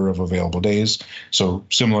same number of available days. So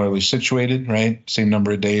similarly situated, right? Same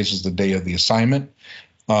number of days as the day of the assignment.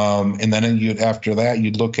 And then after that,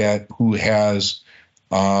 you'd look at who has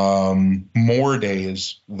more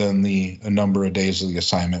days than the number of days of the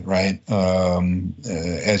assignment, right?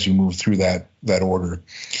 As you move through that order.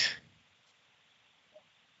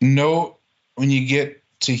 Note when you get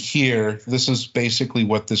to here, this is basically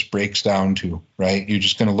what this breaks down to, right? You're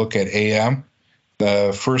just going to look at AM.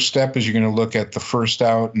 The first step is you're going to look at the first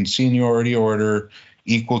out in seniority order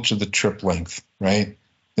equal to the trip length, right?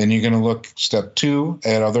 Then you're going to look step 2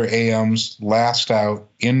 at other AMs, last out,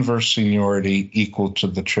 inverse seniority equal to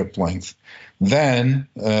the trip length. Then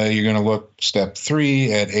you're going to look step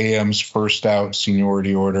 3 at AM's first out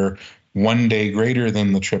seniority order, 1 day greater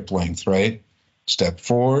than the trip length, right? Step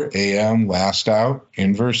 4, AM, last out,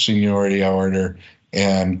 inverse seniority order,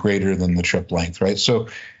 and greater than the trip length, right? So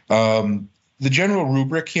the general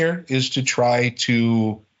rubric here is to try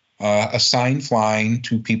to assign flying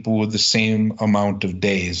to people with the same amount of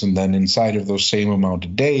days. And then inside of those same amount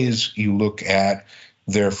of days, you look at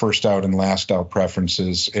their first out and last out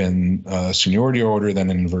preferences in seniority order, then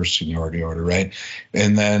in inverse seniority order, right?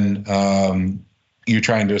 And then you're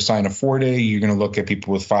trying to assign a 4-day, you're going to look at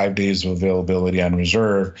people with 5 days of availability on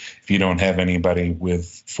reserve if you don't have anybody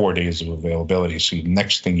with 4 days of availability. So the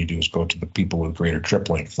next thing you do is go to the people with greater trip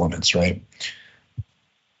length limits, right?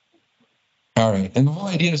 All right, and the whole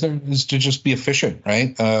idea is to just be efficient,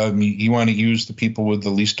 right? You want to use the people with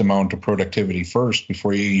the least amount of productivity first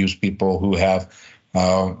before you use people who have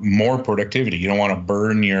more productivity. You don't want to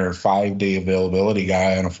burn your 5-day availability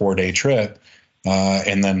guy on a 4-day trip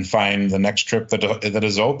and then find the next trip that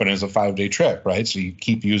is open is a 5-day trip, right? So you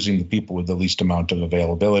keep using the people with the least amount of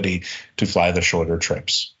availability to fly the shorter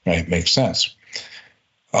trips, right? Makes sense.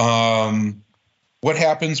 What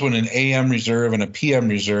happens when an AM reserve and a PM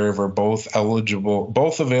reserve are both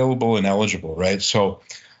available and eligible, right? So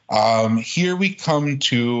here we come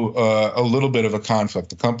to a little bit of a conflict.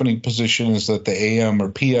 The company position is that the AM or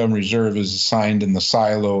PM reserve is assigned in the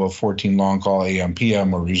silo of 14 long call AM,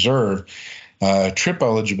 PM, or reserve. Trip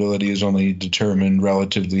eligibility is only determined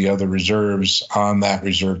relative to the other reserves on that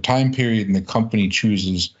reserve time period, and the company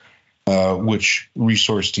chooses which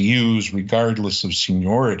resource to use regardless of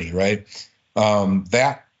seniority, right?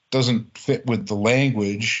 That doesn't fit with the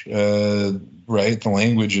language, right? The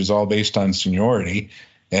language is all based on seniority,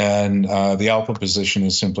 and the ALPA position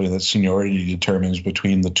is simply that seniority determines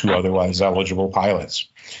between the two otherwise eligible pilots.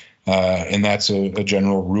 And that's a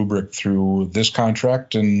general rubric through this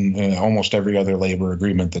contract and almost every other labor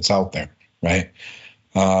agreement that's out there, right?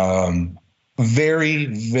 Very,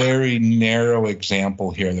 very narrow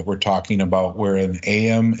example here that we're talking about where an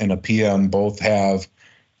AM and a PM both have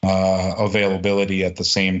availability at the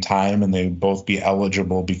same time and they both be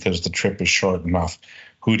eligible because the trip is short enough.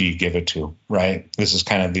 Who do you give it to, right? This is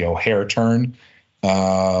kind of the O'Hare turn.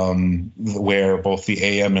 Where both the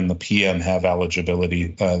AM and the PM have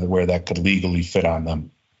eligibility, where that could legally fit on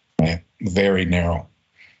them, right? Very narrow.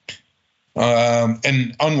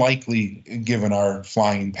 And unlikely, given our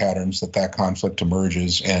flying patterns, that conflict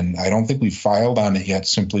emerges. And I don't think we've filed on it yet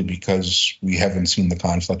simply because we haven't seen the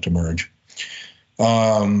conflict emerge.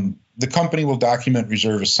 The company will document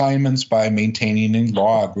reserve assignments by maintaining a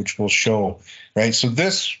log, which will show, right? So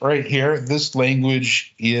this right here, this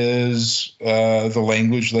language is the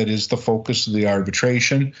language that is the focus of the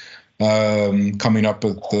arbitration coming up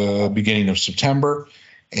at the beginning of September.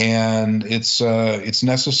 And it's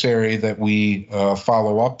necessary that we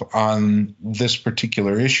follow up on this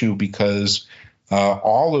particular issue because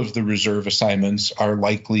all of the reserve assignments are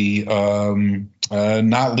likely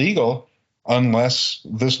not legal unless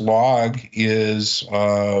this log is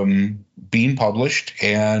being published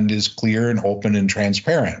and is clear and open and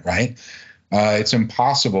transparent, right? It's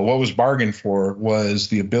impossible. What was bargained for was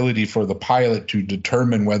the ability for the pilot to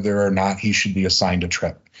determine whether or not he should be assigned a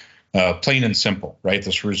trip. Plain and simple, right?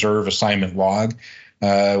 This reserve assignment log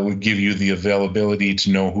would give you the availability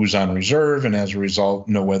to know who's on reserve and as a result,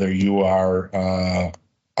 know whether you are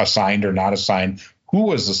assigned or not assigned, who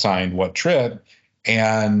was assigned what trip.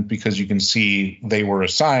 And because you can see they were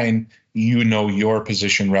assigned, you know your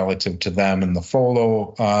position relative to them in the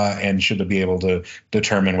FOLO and should be able to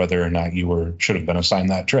determine whether or not you should have been assigned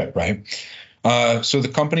that trip, right? So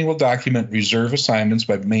the company will document reserve assignments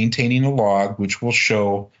by maintaining a log, which will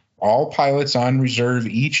show all pilots on reserve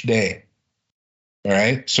each day. All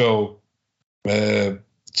right. So to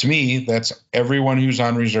me, that's everyone who's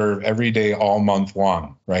on reserve every day, all month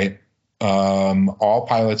long, right? All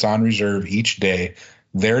pilots on reserve each day,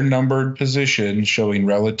 their numbered position showing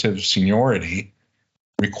relative seniority,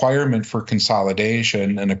 requirement for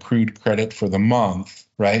consolidation, and accrued credit for the month,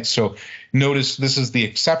 right? So notice this is the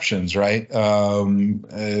exceptions, right? Do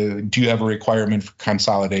you have a requirement for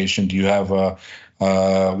consolidation? Do you have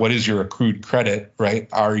what is your accrued credit, right?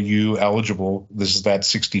 Are you eligible? This is that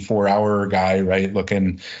 64-hour guy, right?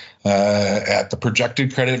 Looking at the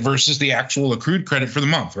projected credit versus the actual accrued credit for the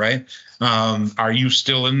month, right? Are you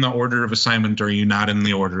still in the order of assignment or are you not in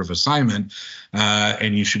the order of assignment?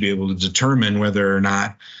 And you should be able to determine whether or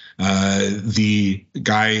not the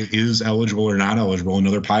guy is eligible or not eligible.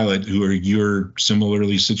 Another pilot who you're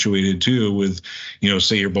similarly situated to with,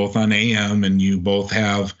 say you're both on AM and you both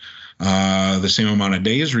have the same amount of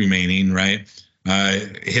days remaining, right?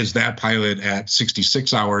 Is that pilot at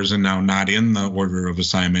 66 hours and now not in the order of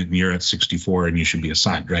assignment and you're at 64 and you should be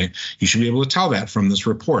assigned, right? You should be able to tell that from this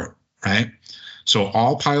report, right? So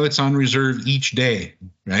all pilots on reserve each day,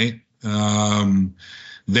 right?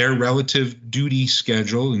 Their relative duty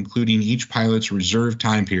schedule, including each pilot's reserve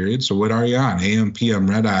time period. So what are you on? AM, PM,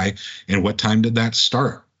 red eye, and what time did that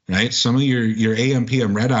start? Right? Some of your AM,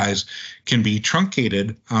 PM red eyes can be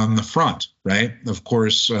truncated on the front, right? Of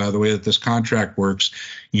course, the way that this contract works,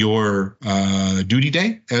 your duty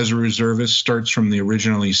day as a reservist starts from the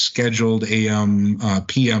originally scheduled AM,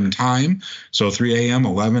 PM time. So 3 a.m.,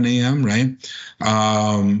 11 a.m., right?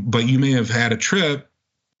 But you may have had a trip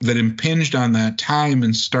that impinged on that time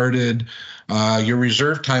and started, your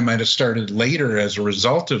reserve time might have started later as a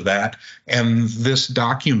result of that. And this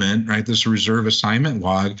document, right, this reserve assignment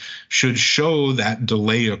log should show that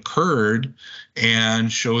delay occurred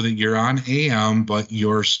and show that you're on AM, but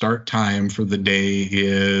your start time for the day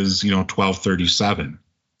is, 12:37,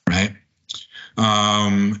 right?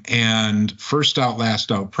 And first out,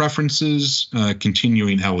 last out preferences,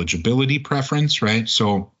 continuing eligibility preference, right?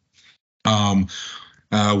 So,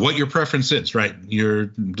 what your preference is, right? Your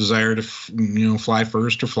desire to, fly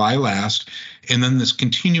first or fly last. And then this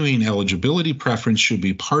continuing eligibility preference should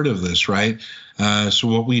be part of this, right? So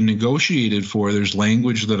what we negotiated for, there's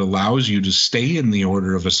language that allows you to stay in the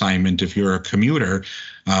order of assignment if you're a commuter,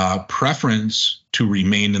 preference to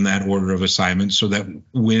remain in that order of assignment so that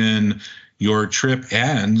when your trip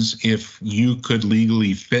ends, if you could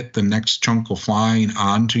legally fit the next chunk of flying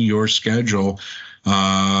onto your schedule,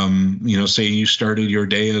 say you started your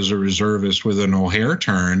day as a reservist with an O'Hare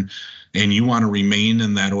turn and you want to remain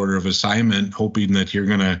in that order of assignment, hoping that you're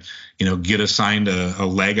going to, get assigned a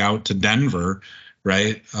leg out to Denver,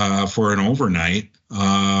 right, for an overnight,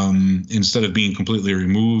 instead of being completely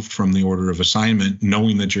removed from the order of assignment,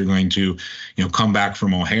 knowing that you're going to, come back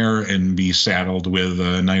from O'Hare and be saddled with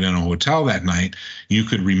a night in a hotel that night, you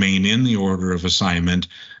could remain in the order of assignment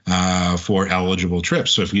for eligible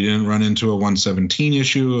trips. So if you didn't run into a 117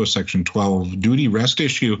 issue, a Section 12 duty rest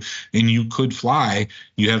issue, and you could fly,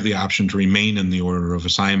 you have the option to remain in the order of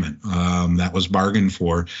assignment. That was bargained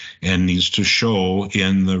for and needs to show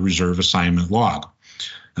in the reserve assignment log,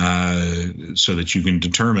 so that you can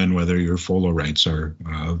determine whether your FOLO rights are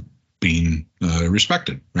being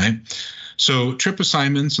respected, right? So trip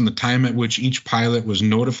assignments and the time at which each pilot was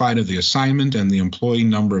notified of the assignment and the employee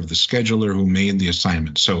number of the scheduler who made the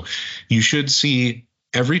assignment. So you should see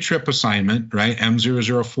every trip assignment, right?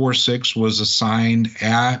 M0046 was assigned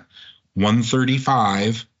at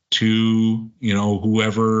 1:35 to,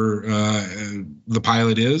 whoever the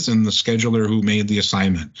pilot is and the scheduler who made the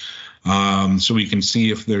assignment. So we can see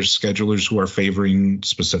if there's schedulers who are favoring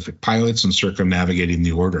specific pilots and circumnavigating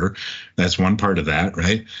the order. That's one part of that,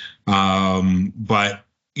 right? But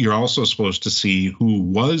you're also supposed to see who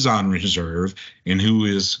was on reserve and who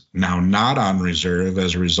is now not on reserve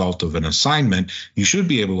as a result of an assignment. You should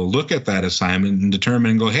be able to look at that assignment and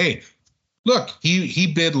determine and go, hey, look, he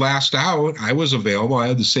bid last out. I was available. I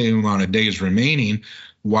had the same amount of days remaining.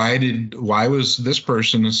 Why was this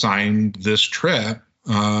person assigned this trip?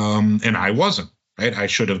 And I wasn't, right? I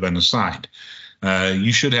should have been assigned.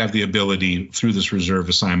 You should have the ability through this reserve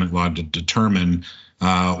assignment law to determine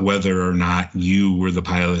whether or not you were the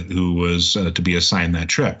pilot who was to be assigned that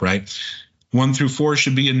trip, right? 1 through 4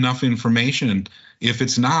 should be enough information. If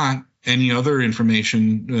it's not, any other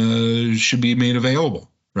information should be made available,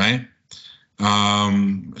 right?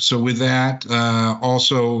 So with that,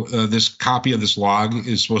 also this copy of this log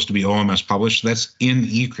is supposed to be OMS published. That's in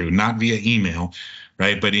eCrew, not via email,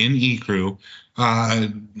 right? But in eCrew,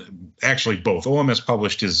 actually both. OMS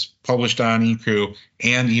published is published on eCrew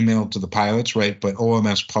and emailed to the pilots, right? But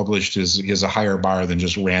OMS published is a higher bar than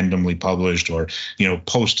just randomly published or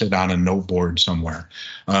posted on a noteboard somewhere.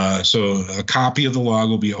 So a copy of the log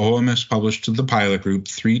will be OMS published to the pilot group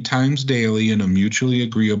 3 times daily in a mutually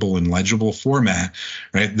agreeable and legible format,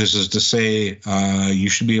 right? This is to say you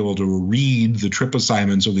should be able to read the trip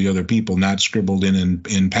assignments of the other people, not scribbled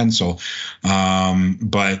in pencil,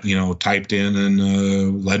 but typed in a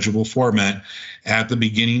legible format at the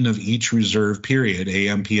beginning of each reserve period,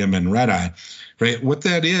 AM, PM, and red eye, right? What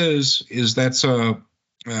that is that's a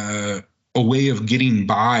way of getting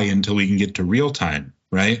by until we can get to real time,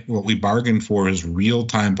 right? What we bargained for is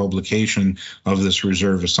real-time publication of this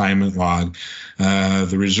reserve assignment log.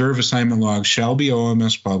 The reserve assignment log shall be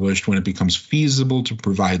OMS published when it becomes feasible to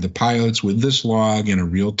provide the pilots with this log in a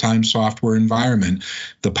real-time software environment.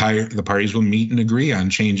 The parties will meet and agree on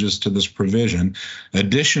changes to this provision.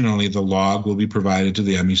 Additionally, the log will be provided to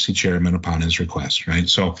the MEC chairman upon his request, right?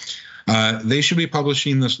 So they should be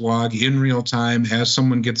publishing this log in real time. As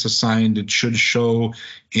someone gets assigned, it should show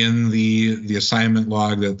in the assignment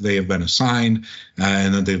log that they have been assigned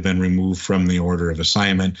and that they've been removed from the order of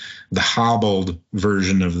assignment. The hobbled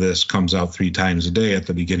version of this comes out 3 times a day at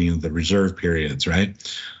the beginning of the reserve periods, right?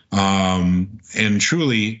 And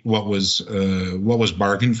truly what was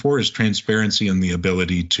bargained for is transparency and the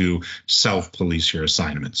ability to self-police your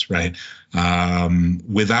assignments, right?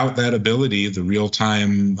 Without that ability, the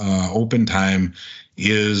real-time open time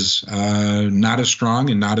is not as strong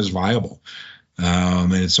and not as viable.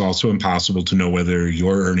 And it's also impossible to know whether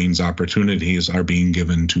your earnings opportunities are being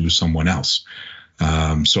given to someone else.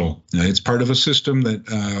 So it's part of a system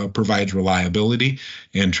that provides reliability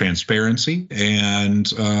and transparency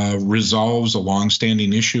and resolves a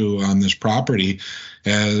longstanding issue on this property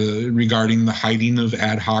regarding the hiding of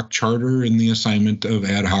ad hoc charter and the assignment of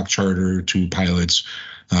ad hoc charter to pilots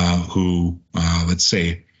who, let's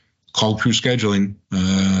say, called crew scheduling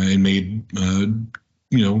and made,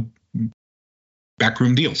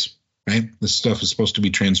 backroom deals. Right? This stuff is supposed to be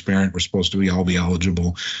transparent. We're supposed to all be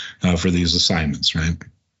eligible for these assignments, right?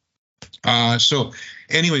 So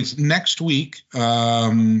anyways, next week,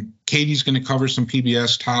 Katie's going to cover some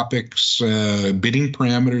PBS topics, bidding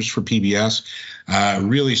parameters for PBS.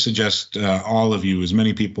 Really suggest all of you, as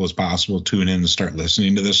many people as possible, tune in and start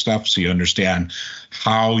listening to this stuff so you understand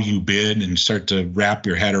how you bid and start to wrap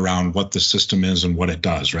your head around what the system is and what it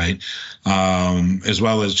does, right? As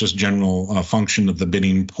well as just general function of the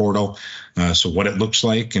bidding portal. So what it looks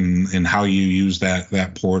like and how you use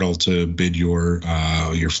that portal to bid your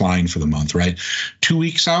flying for the month, right? 2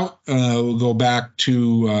 weeks out, we'll go back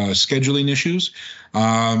to scheduling issues.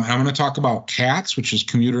 I'm going to talk about CATs, which is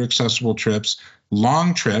commuter accessible trips,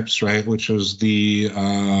 long trips, right, which was the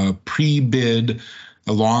pre-bid,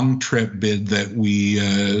 a long trip bid that we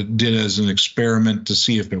did as an experiment to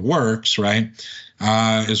see if it works, right,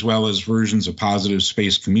 as well as versions of positive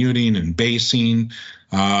space commuting and basing,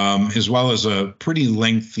 as well as a pretty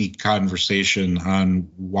lengthy conversation on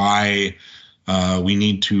why we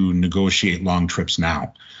need to negotiate long trips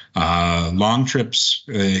now. Long trips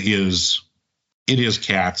it is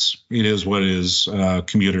CATs. It is what is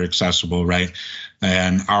commuter accessible, right?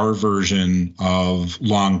 And our version of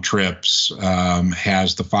long trips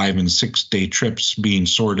has the 5 and 6 day trips being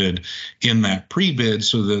sorted in that pre-bid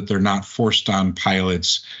so that they're not forced on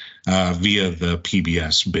pilots via the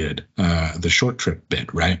PBS bid, the short trip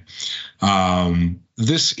bid, right?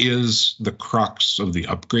 This is the crux of the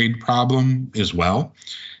upgrade problem as well.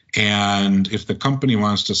 And if the company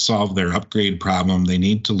wants to solve their upgrade problem, they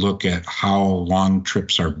need to look at how long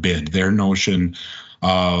trips are bid. Their notion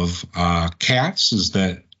of CATs is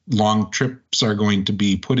that long trips are going to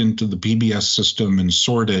be put into the PBS system and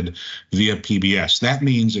sorted via PBS. That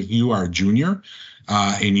means if you are junior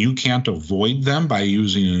and you can't avoid them by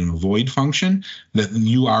using an avoid function, that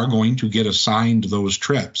you are going to get assigned those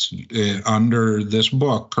trips. Under this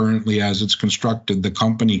book, currently as it's constructed, the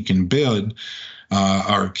company can bid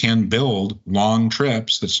or can build long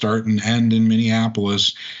trips that start and end in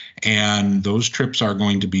Minneapolis, and those trips are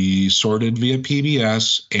going to be sorted via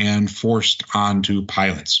PBS and forced onto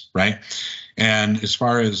pilots, right? And as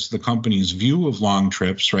far as the company's view of long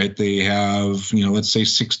trips, right, they have, let's say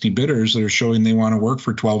 60 bidders that are showing they want to work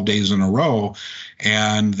for 12 days in a row.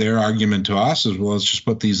 And their argument to us is, well, let's just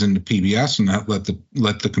put these into PBS and not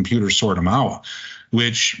let the computer sort them out,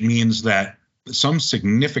 which means that some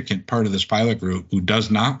significant part of this pilot group who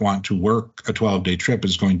does not want to work a 12-day trip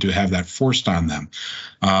is going to have that forced on them.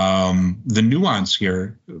 The nuance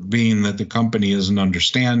here being that the company isn't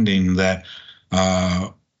understanding that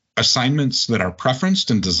a assignments that are preferenced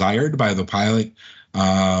and desired by the pilot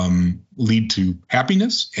lead to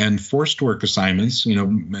happiness, and forced work assignments,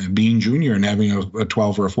 being junior and having a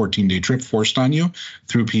 12 or a 14-day trip forced on you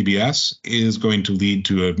through PBS is going to lead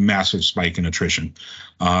to a massive spike in attrition.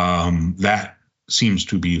 That seems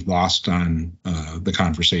to be lost on the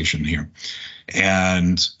conversation here.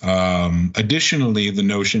 And additionally, the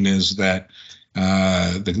notion is that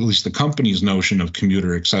at least the company's notion of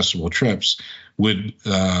commuter accessible trips would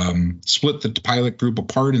split the pilot group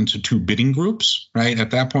apart into two bidding groups, right?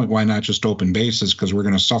 At that point, why not just open bases? Because we're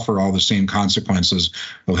going to suffer all the same consequences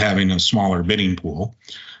of having a smaller bidding pool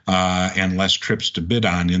and less trips to bid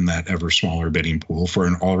on in that ever smaller bidding pool for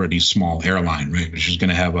an already small airline, right? Which is going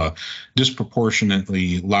to have a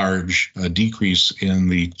disproportionately large decrease in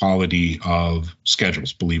the quality of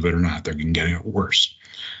schedules, believe it or not. They're going to get worse.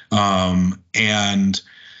 And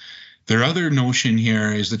their other notion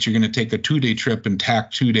here is that you're going to take a 2-day trip and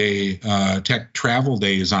tack travel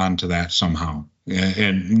days onto that somehow.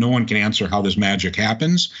 And no one can answer how this magic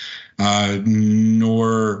happens,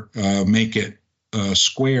 nor make it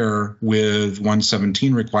square with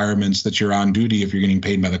 117 requirements that you're on duty if you're getting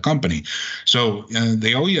paid by the company. So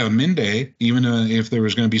they owe you a min-day, even if there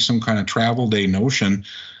was going to be some kind of travel day notion.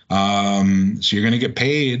 So you're going to get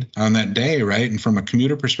paid on that day, right? And from a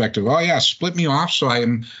commuter perspective, oh yeah, split me off so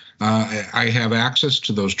I have access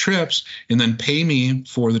to those trips, and then pay me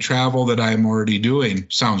for the travel that I'm already doing.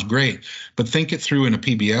 Sounds great, but think it through in a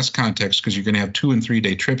PBS context, because you're going to have 2- and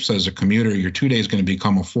 3-day trips as a commuter. Your 2 day is going to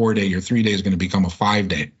become a 4-day. Your 3 day is going to become a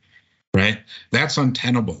 5-day. Right? That's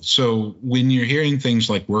untenable. So when you're hearing things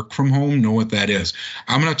like work from home, know what that is.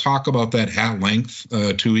 I'm going to talk about that at length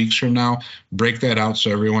 2 weeks from now, break that out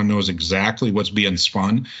so everyone knows exactly what's being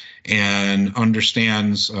spun and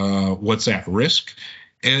understands what's at risk,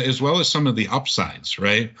 as well as some of the upsides,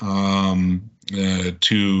 right?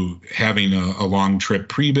 To having a long trip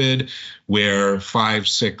pre-bid where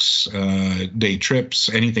 5-6 day trips,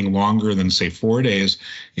 anything longer than say 4 days,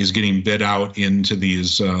 is getting bid out into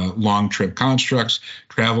these long trip constructs.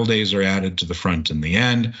 Travel days are added to the front and the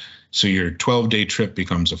end. So your 12-day trip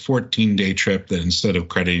becomes a 14-day trip that instead of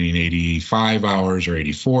crediting 85 hours or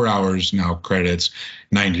 84 hours, now credits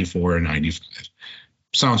 94 or 95.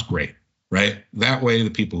 Sounds great. Right? That way, the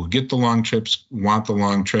people who get the long trips want the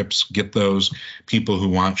long trips, get those. People who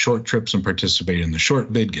want short trips and participate in the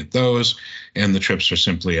short bid get those. And the trips are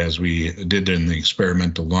simply, as we did in the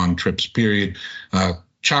experimental long trips period,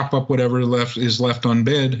 chop up whatever is left on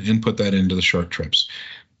bid and put that into the short trips.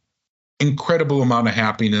 Incredible amount of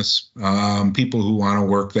happiness. People who want to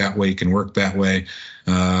work that way can work that way.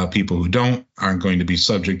 People who don't aren't going to be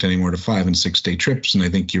subject anymore to 5- and 6-day trips. And I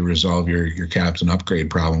think you resolve your captain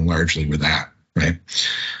upgrade problem largely with that, right?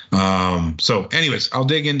 So anyways, I'll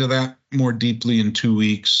dig into that more deeply in 2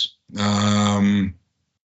 weeks. Let's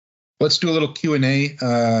do a little Q&A.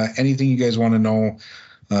 Anything you guys want to know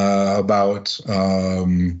about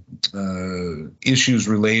issues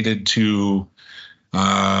related to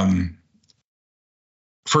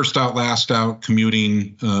first out, last out,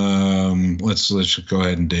 commuting. Let's just go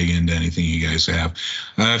ahead and dig into anything you guys have.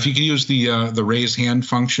 If you could use the raise hand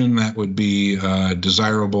function, that would be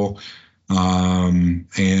desirable.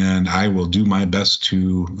 And I will do my best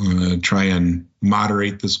to try and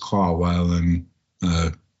moderate this call while I'm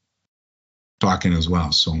talking as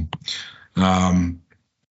well. So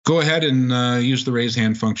go ahead and use the raise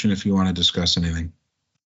hand function if you want to discuss anything.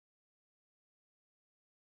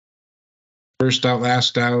 First out,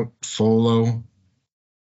 last out, FOLO.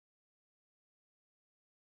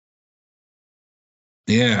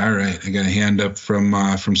 Yeah, all right. I got a hand up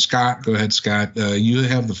from Scott. Go ahead, Scott. You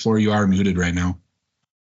have the floor. You are muted right now.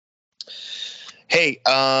 Hey,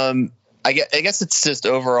 I guess it's just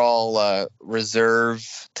overall reserve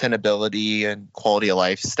tenability and quality of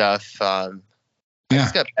life stuff. I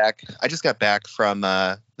just got back from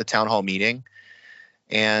the town hall meeting,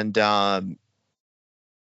 and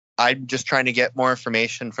I'm just trying to get more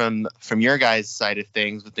information from your guys' side of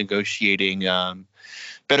things with negotiating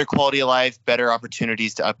better quality of life, better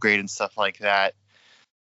opportunities to upgrade and stuff like that.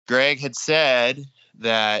 Greg had said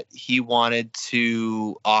that he wanted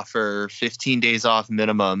to offer 15 days off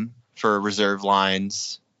minimum for reserve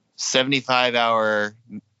lines, 75-hour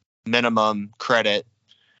minimum credit,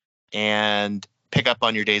 and pick up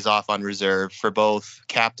on your days off on reserve for both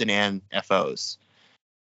captain and FOs.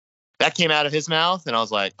 That came out of his mouth, and I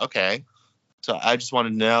was like, okay. So I just want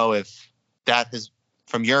to know if that is,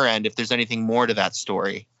 from your end, if there's anything more to that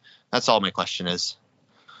story. That's all my question is.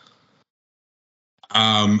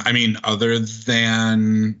 I mean, other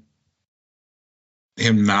than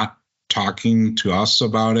him not talking to us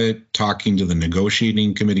about it, talking to the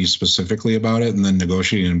negotiating committee specifically about it, and then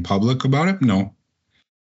negotiating in public about it? No.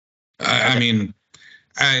 I mean,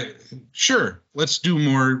 sure, let's do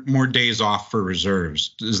more days off for reserves.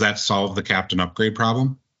 Does that solve the captain upgrade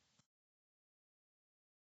problem?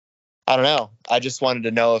 I don't know. I just wanted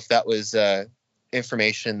to know if that was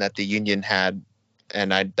information that the union had,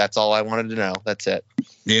 and that's all I wanted to know. That's it.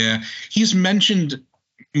 Yeah, he's mentioned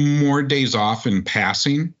more days off in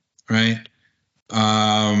passing, right?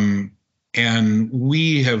 And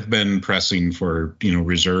we have been pressing for,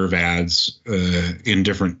 reserve ads in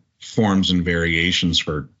different forms and variations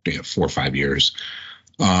for 4 or 5 years.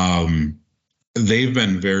 They've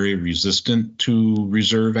been very resistant to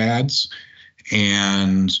reserve ads.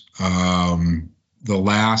 And the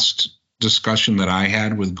last discussion that I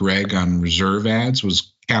had with Greg on reserve ads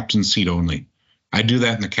was captain seat only. I do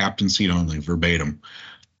that in the captain seat only, verbatim.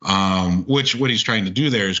 Which what he's trying to do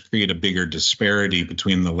there is create a bigger disparity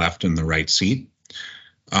between the left and the right seat.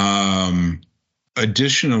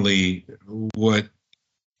 Additionally,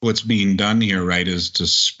 what's being done here, right, is to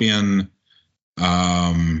spin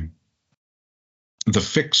the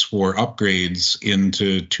fix for upgrades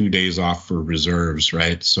into 2 days off for reserves,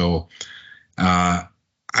 right? So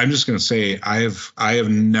I'm just going to say I have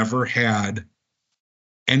never had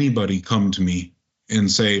anybody come to me and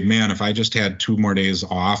say, man, if I just had 2 more days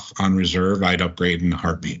off on reserve, I'd upgrade in a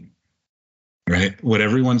heartbeat, right? What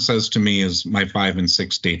everyone says to me is my 5 and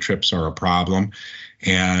 6 day trips are a problem.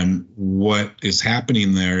 And what is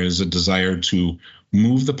happening there is a desire to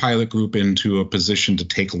move the pilot group into a position to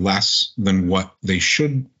take less than what they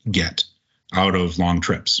should get out of long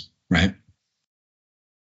trips, right?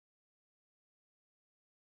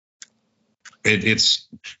 It's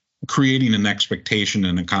creating an expectation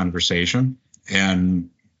and a conversation.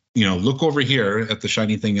 And, look over here at the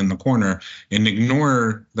shiny thing in the corner and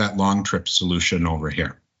ignore that long trip solution over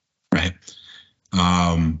here, right?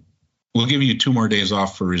 We'll give you 2 more days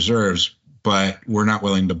off for reserves, but we're not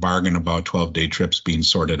willing to bargain about 12-day trips being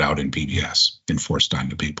sorted out in PBS and forced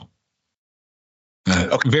onto people.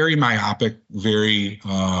 Okay. Very myopic, very,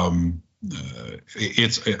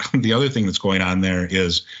 it's the other thing that's going on there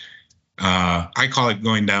is, I call it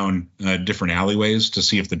going down different alleyways to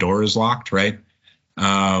see if the door is locked, right?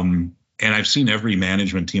 And I've seen every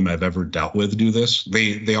management team I've ever dealt with do this.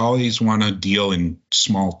 They always want to deal in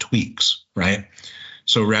small tweaks, right?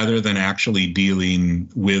 So rather than actually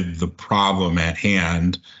dealing with the problem at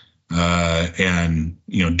hand and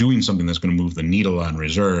doing something that's going to move the needle on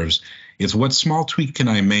reserves, it's what small tweak can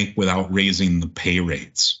I make without raising the pay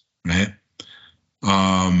rates, right?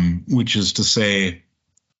 Which is to say,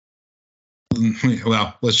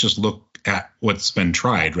 well, let's just look at what's been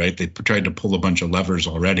tried, right? They tried to pull a bunch of levers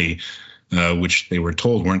already, which they were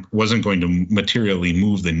told wasn't going to materially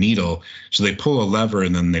move the needle. So they pull a lever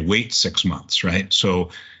and then they wait 6 months, right?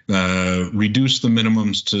 So reduce the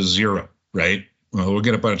minimums to 0, right? Well, we'll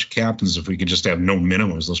get a bunch of captains if we could just have no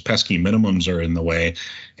minimums. Those pesky minimums are in the way.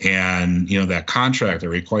 And, that contract that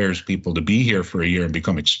requires people to be here for a year and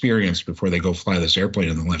become experienced before they go fly this airplane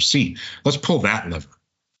in the left seat. Let's pull that lever.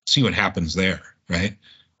 See what happens there, right?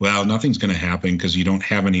 Well, nothing's going to happen because you don't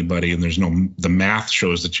have anybody, and the math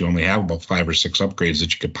shows that you only have about 5 or 6 upgrades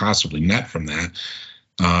that you could possibly net from that.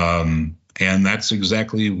 And that's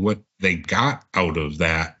exactly what they got out of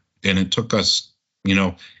that. And it took us,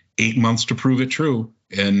 8 months to prove it true.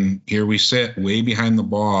 And here we sit way behind the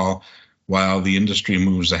ball while the industry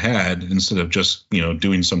moves ahead instead of just,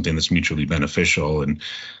 doing something that's mutually beneficial. And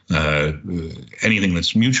anything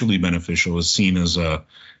that's mutually beneficial is seen as a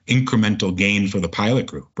incremental gain for the pilot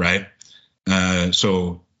group, right?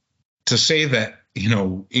 So to say that,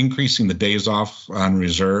 increasing the days off on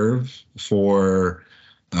reserve for,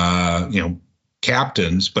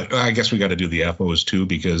 captains, but I guess we got to do the FOs too,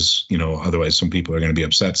 because, otherwise some people are going to be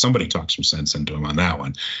upset. Somebody talk some sense into them on that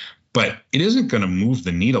one. But it isn't going to move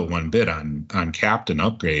the needle one bit on captain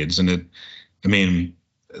upgrades. And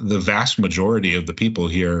the vast majority of the people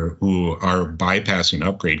here who are bypassing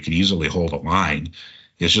upgrade could easily hold a line.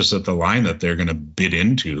 It's just that the line that they're going to bid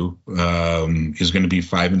into is going to be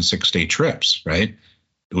 5 and 6 day trips, right?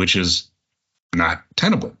 Which is not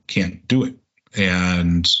tenable. Can't do it.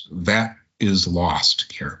 And that is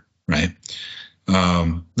lost here, right?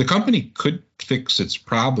 The company could fix its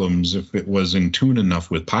problems if it was in tune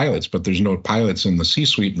enough with pilots, but there's no pilots in the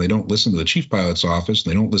C-suite, and they don't listen to the chief pilot's office.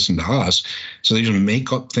 They don't listen to us. So they just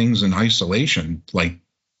make up things in isolation like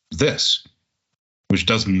this, which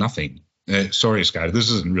does nothing. Sorry, Scott, this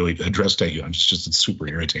isn't really addressed at you. It's super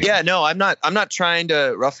irritating. Yeah, no, I'm not trying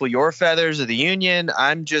to ruffle your feathers or the union.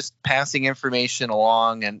 I'm just passing information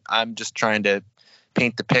along, and I'm just trying to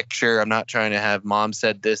paint the picture. I'm not trying to have mom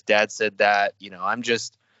said this, dad said that.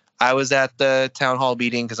 I was at the town hall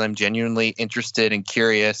meeting because I'm genuinely interested and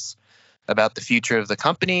curious about the future of the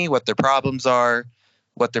company, what their problems are,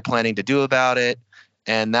 what they're planning to do about it.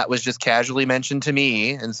 And that was just casually mentioned to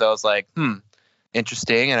me. And so I was like,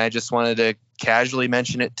 interesting. And I just wanted to casually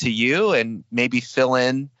mention it to you and maybe fill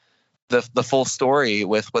in the full story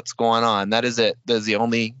with what's going on. That is it. That's the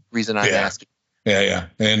only reason I'm asking. Yeah.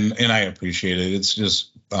 And I appreciate it. It's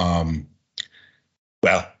just, going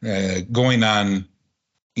on,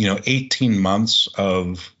 18 months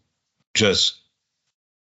of just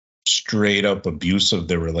straight up abuse of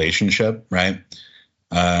the relationship, right?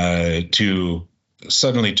 To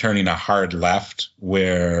suddenly turning a hard left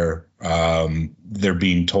where they're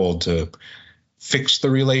being told to fix the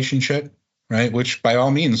relationship, right? Which by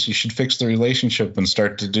all means, you should fix the relationship and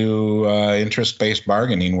start to do interest-based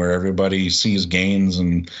bargaining where everybody sees gains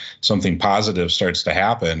and something positive starts to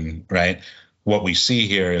happen, right? What we see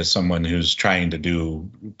here is someone who's trying to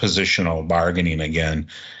do positional bargaining again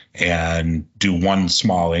and do one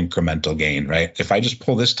small incremental gain, right? If I just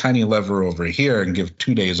pull this tiny lever over here and give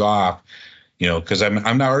 2 days off, because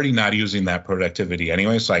I'm already not using that productivity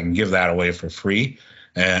anyway, so I can give that away for free,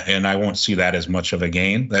 and I won't see that as much of a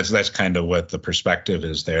gain. That's kind of what the perspective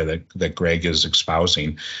is there that Greg is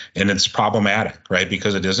espousing, and it's problematic, right?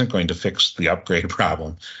 Because it isn't going to fix the upgrade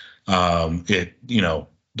problem.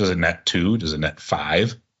 Does it net 2? Does it net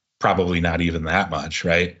 5? Probably not even that much,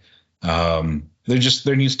 right?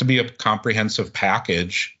 There needs to be a comprehensive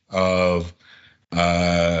package of,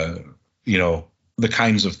 the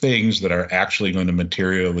kinds of things that are actually going to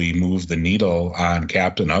materially move the needle on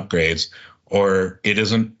captain upgrades, or it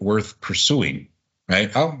isn't worth pursuing,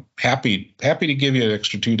 right? I'm happy to give you an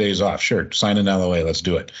extra 2 days off. Sure, sign an LOA, let's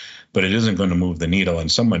do it. But it isn't going to move the needle,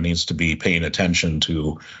 and someone needs to be paying attention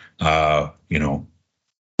to,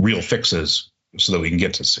 real fixes so that we can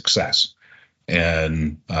get to success.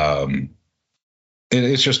 And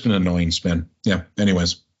it's just an annoying spin. Yeah.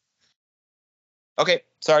 Anyways. Okay.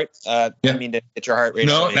 Sorry. I didn't mean to hit your heart rate.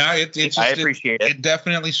 No, I appreciate it. It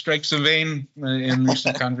definitely strikes a vein in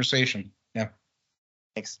recent conversation. Yeah.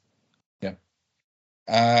 Thanks. Yeah.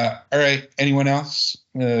 All right. Anyone else?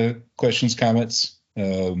 Questions, comments?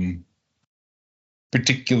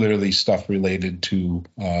 Particularly stuff related to,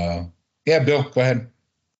 Bill, go ahead.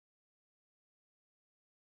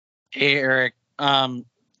 Hey, Eric.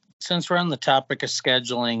 Since we're on the topic of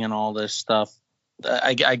scheduling and all this stuff,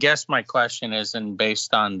 I guess my question is, and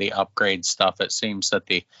based on the upgrade stuff, it seems that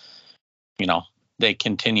they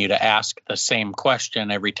continue to ask the same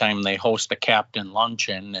question every time they host a captain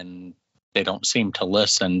luncheon, and they don't seem to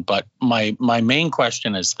listen. But my main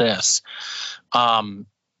question is this: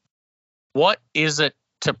 what is it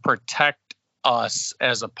to protect us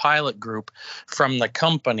as a pilot group from the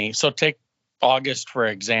company? So take August, for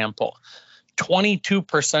example.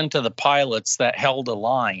 22% of the pilots that held a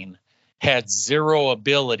line had zero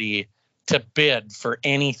ability to bid for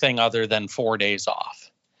anything other than 4 days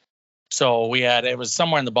off. So it was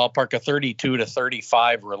somewhere in the ballpark of 32 to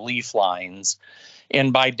 35 relief lines.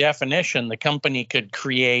 And by definition, the company could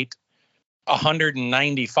create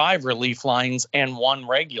 195 relief lines and one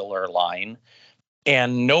regular line,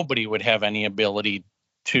 and nobody would have any ability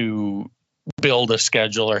to build a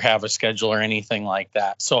schedule or have a schedule or anything like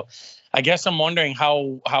that. So I guess I'm wondering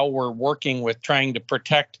how we're working with trying to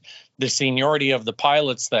protect the seniority of the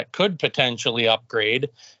pilots that could potentially upgrade,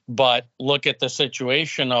 but look at the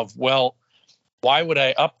situation of, well, why would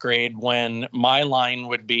I upgrade when my line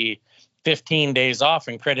would be 15 days off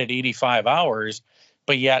and credit 85 hours,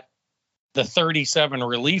 but yet the 37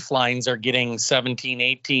 relief lines are getting 17,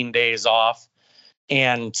 18 days off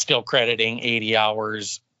and still crediting 80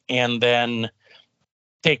 hours, and then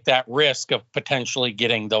take that risk of potentially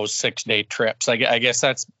getting those 6-day trips? I guess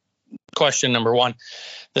that's question number one.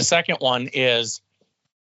 The second one is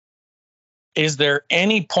there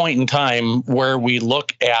any point in time where we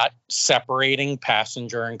look at separating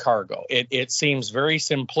passenger and cargo? It seems very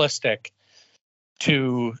simplistic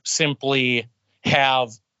to simply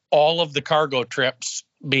have all of the cargo trips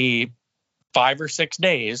be 5 or 6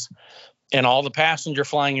 days and all the passenger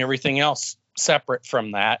flying, everything else separate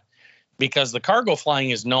from that, because the cargo flying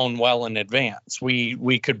is known well in advance.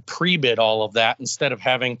 We could pre-bid all of that instead of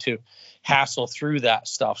having to hassle through that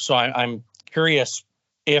stuff. So I'm curious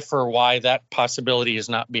if or why that possibility is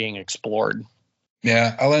not being explored.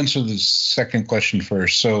 Yeah, I'll answer the second question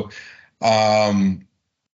first. So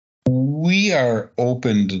we are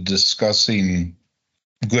open to discussing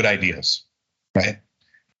good ideas, right?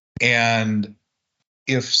 And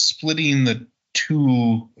if splitting the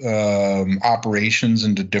two operations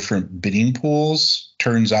into different bidding pools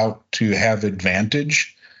turns out to have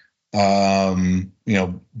advantage,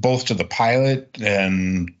 both to the pilot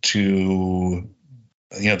and to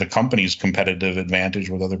the company's competitive advantage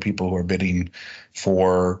with other people who are bidding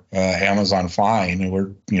for Amazon flying, and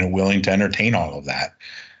we're willing to entertain all of that.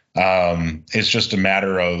 It's just a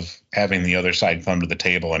matter of having the other side come to the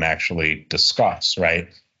table and actually discuss, right?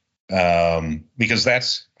 Because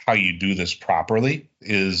that's how you do this properly,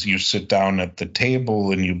 is you sit down at the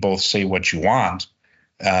table and you both say what you want.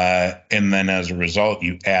 And then as a result,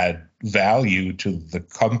 you add value to the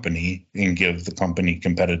company and give the company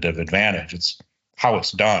competitive advantage. It's how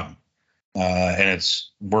it's done. And it's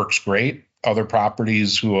works great. Other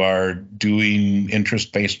properties who are doing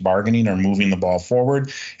interest-based bargaining are moving the ball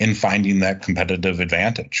forward and finding that competitive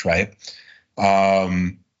advantage, right?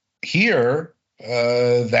 Here,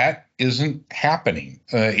 that isn't happening.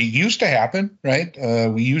 It used to happen, right?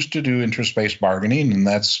 We used to do interest-based bargaining, and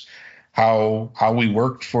that's how we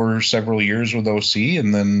worked for several years with OC.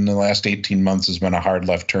 And then the last 18 months has been a hard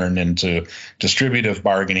left turn into distributive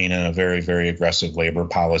bargaining and a very, very aggressive labor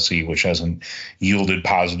policy, which hasn't yielded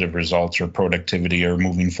positive results or productivity or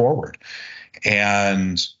moving forward.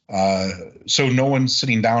 And so no one's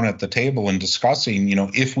sitting down at the table and discussing,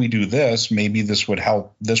 if we do this, maybe this would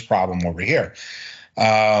help this problem over here.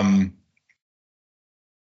 Kind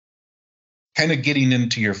of getting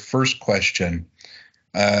into your first question,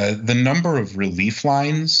 the number of relief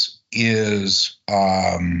lines is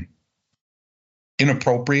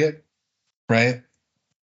inappropriate, right?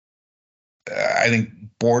 I think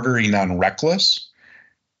bordering on reckless.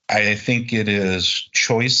 I think it is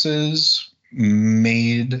choices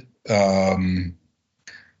made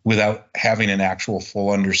without having an actual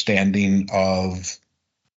full understanding of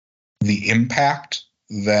the impact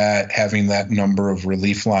that having that number of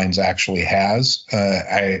relief lines actually has.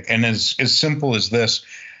 And as simple as this,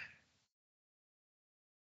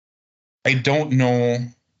 I don't know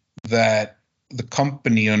that the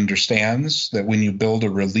company understands that when you build a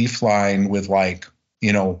relief line with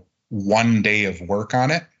 1 day of work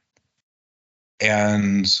on it,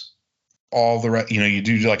 and all the rest, you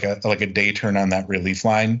do like a day turn on that relief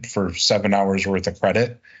line for 7 hours worth of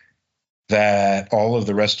credit, that all of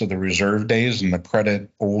the rest of the reserve days and the credit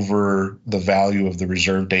over the value of the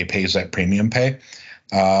reserve day pays that premium pay.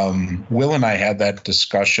 Will and I had that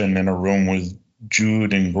discussion in a room with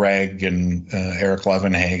Jude and Greg and Eric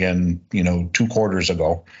Levenhagen, 2 quarters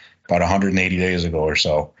ago, about 180 days ago or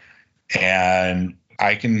so. And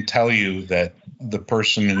I can tell you that the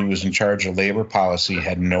person who was in charge of labor policy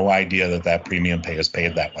had no idea that premium pay is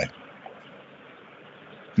paid that way.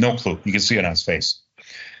 No clue. You can see it on his face.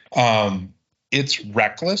 It's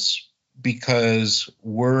reckless because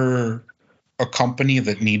we're a company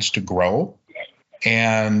that needs to grow,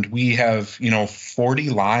 and we have 40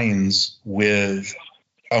 lines with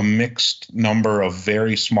a mixed number of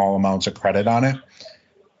very small amounts of credit on it.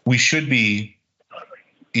 We should be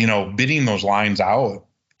bidding those lines out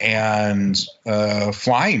and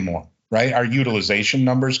flying more, right? Our utilization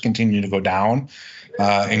numbers continue to go down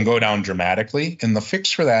and go down dramatically. And the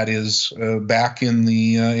fix for that is back in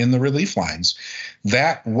the relief lines.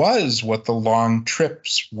 That was what the long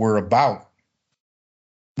trips were about,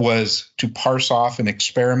 was to parse off and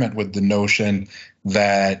experiment with the notion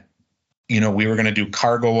that, we were going to do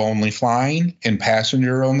cargo only flying and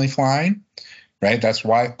passenger only flying, right? That's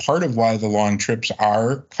part of why the long trips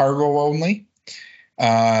are cargo only.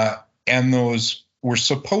 And those were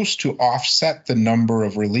supposed to offset the number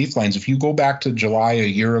of relief lines. If you go back to July a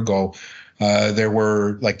year ago, there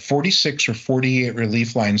were 46 or 48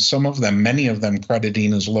 relief lines, many of them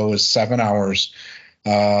crediting as low as 7 hours,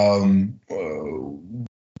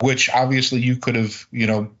 which obviously you could have,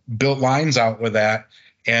 built lines out with that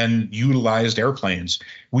and utilized airplanes.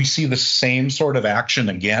 We see the same sort of action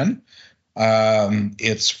again.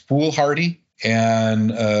 It's foolhardy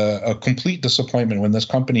and a complete disappointment when this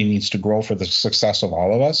company needs to grow for the success of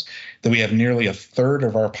all of us, that we have nearly a third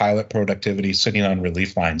of our pilot productivity sitting on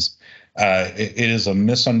relief lines. It is a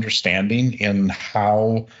misunderstanding in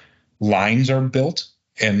how lines are built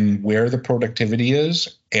and where the productivity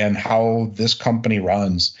is and how this company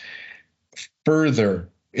runs. Further,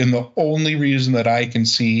 and the only reason that I can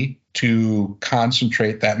see to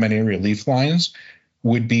concentrate that many relief lines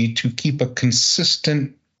would be to keep a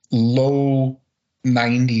consistent low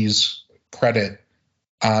 90s credit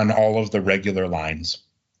on all of the regular lines,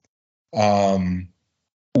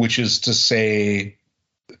 which is to say,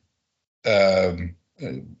 to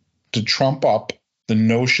trump up the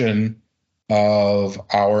notion of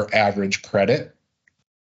our average credit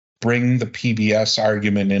bring the PBS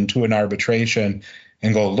argument into an arbitration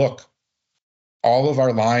and go, look, all of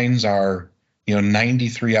our lines are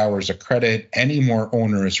 93 hours of credit. Any more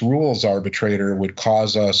onerous rules, arbitrator, would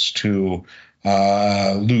cause us to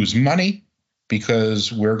lose money,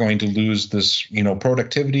 because we're going to lose this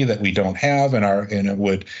productivity that we don't have, and it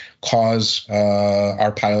would cause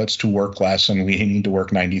our pilots to work less, and we need to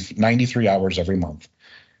work 93 hours every month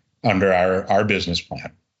under our business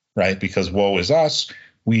plan, right? Because woe is us,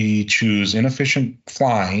 we choose inefficient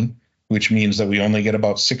flying, which means that we only get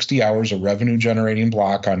about 60 hours of revenue generating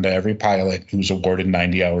block onto every pilot who's awarded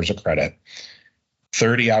 90 hours of credit.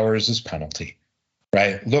 30 hours is penalty,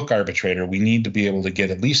 right? Look, arbitrator, we need to be able to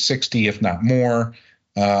get at least 60, if not more,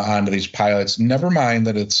 onto these pilots. Never mind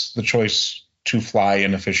that it's the choice to fly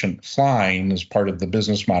inefficient flying as part of the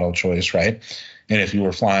business model choice, right? And if you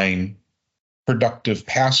were flying productive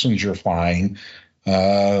passenger flying,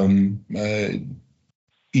 you'd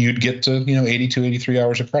get to 82, 83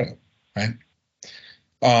 hours of credit, right?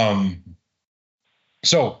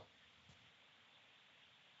 So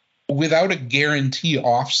without a guarantee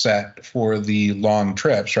offset for the long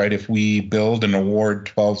trips, right? If we build and award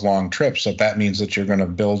 12 long trips, that means that you're going to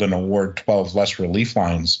build and award 12 less relief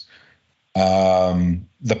lines.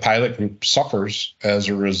 The pilot group suffers as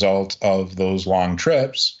a result of those long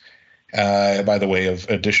trips, by the way of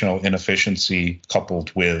additional inefficiency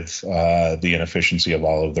coupled with the inefficiency of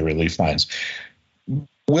all of the relief lines.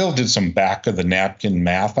 Will did some back of the napkin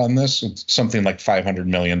math on this. It's something like $500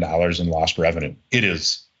 million in lost revenue. It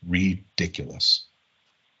is ridiculous.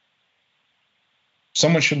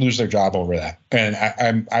 Someone should lose their job over that.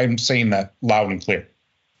 And I'm saying that loud and clear.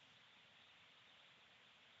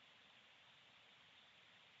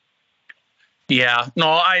 Yeah, no,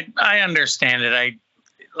 I understand it.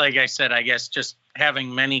 Like I said, I guess just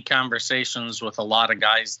having many conversations with a lot of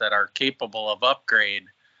guys that are capable of upgrade,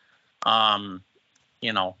 the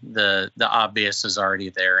obvious is already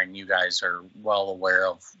there, and you guys are well aware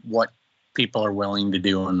of what people are willing to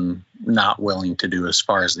do and not willing to do as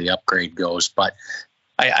far as the upgrade goes. But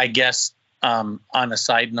I guess on a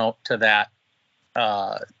side note to that,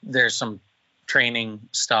 there's some training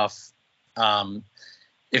stuff.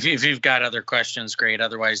 If you've got other questions, great.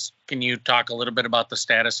 Otherwise, can you talk a little bit about the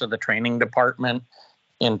status of the training department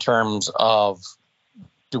in terms of,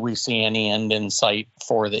 do we see any end in sight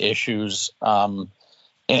for the issues? And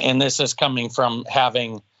this is coming from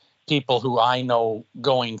having people who I know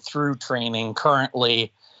going through training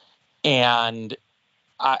currently, and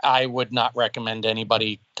I would not recommend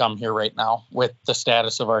anybody come here right now with the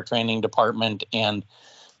status of our training department and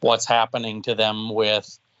what's happening to them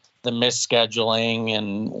with the misscheduling,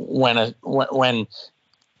 and when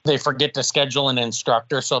they forget to schedule an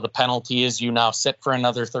instructor. So the penalty is you now sit for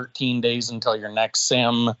another 13 days until your next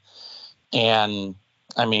sim. And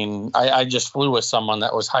I mean, I just flew with someone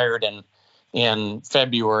that was hired in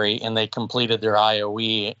February, and they completed their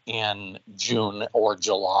IOE in June or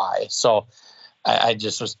July. So I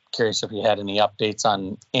just was curious if you had any updates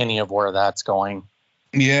on any of where that's going.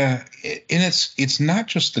 Yeah, and it's not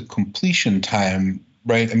just the completion time,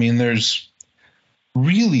 right? I mean, there's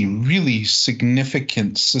really, really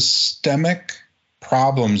significant systemic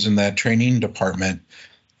problems in that training department.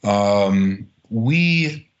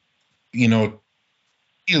 We,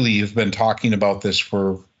 really have been talking about this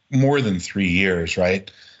for more than 3 years, right?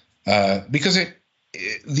 Because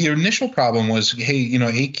the initial problem was, hey,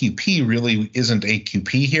 AQP really isn't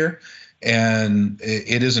AQP here, and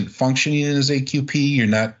it isn't functioning as AQP. You're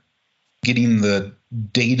not getting the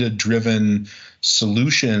data-driven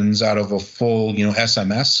solutions out of a full,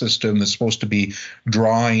 SMS system that's supposed to be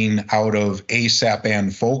drawing out of ASAP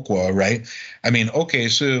and FOQA, right? I mean, okay,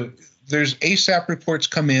 so there's ASAP reports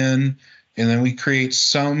come in, and then we create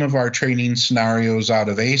some of our training scenarios out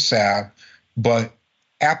of ASAP, but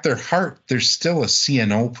at their heart, there's still a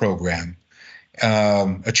CNO program,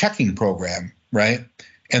 a checking program, right?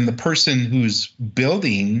 And the person who's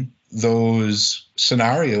building those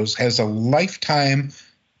scenarios has a lifetime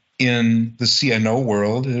in the CNO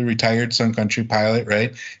world, a retired Sun Country pilot,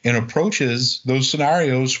 right? And approaches those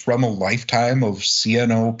scenarios from a lifetime of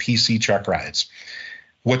CNO PC check rides.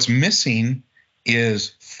 What's missing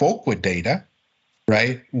is FOQA data,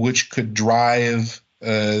 right? Which could drive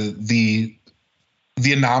the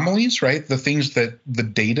anomalies, right? The things that the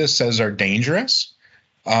data says are dangerous.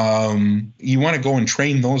 You want to go and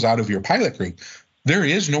train those out of your pilot group. There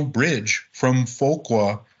is no bridge from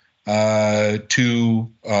FOQA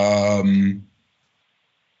to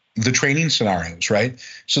the training scenarios, right?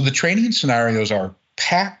 So the training scenarios are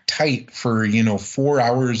packed tight for 4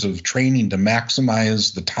 hours of training to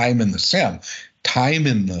maximize the time in the sim. time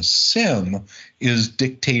in the sim is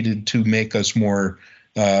dictated to make us more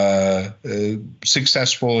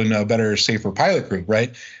successful and a better, safer pilot group,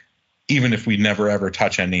 right? Even if we never ever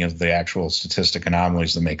touch any of the actual statistic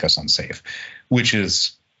anomalies that make us unsafe, which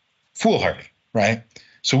is foolhardy, right?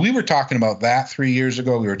 So we were talking about that 3 years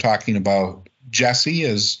ago. We were talking about Jesse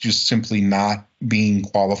as just simply not being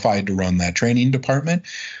qualified to run that training department.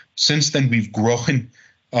 Since then, we've grown,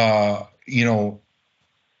 to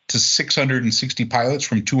 660 pilots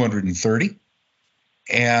from 230.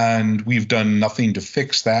 And we've done nothing to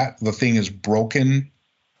fix that. The thing is broken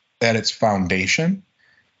at its foundation.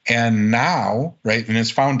 And now, right, and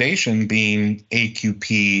its foundation being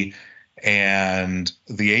AQP and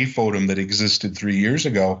the AFOTM that existed 3 years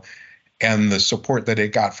ago, and the support that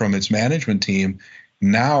it got from its management team,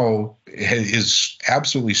 now is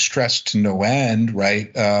absolutely stressed to no end,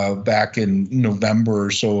 right? Back in November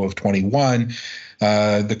or so of 21,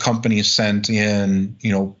 the company sent in,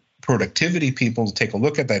 productivity people to take a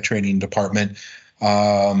look at that training department.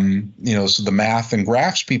 So the math and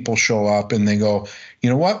graphs people show up and they go,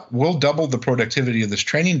 you know what, we'll double the productivity of this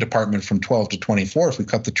training department from 12 to 24 if we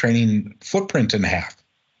cut the training footprint in half.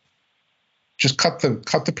 Just cut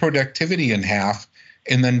the productivity in half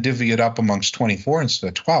and then divvy it up amongst 24 instead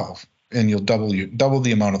of 12, and you'll double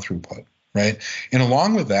the amount of throughput, right? And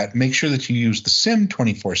along with that, make sure that you use the sim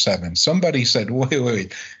 24/7. Somebody said,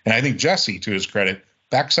 wait, and I think Jesse, to his credit,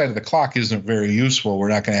 backside of the clock isn't very useful. We're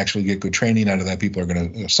not going to actually get good training out of that. People are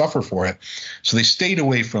going to suffer for it. So they stayed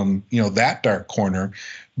away from, that dark corner,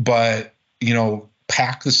 but,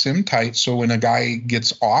 pack the sim tight. So when a guy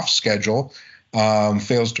gets off schedule,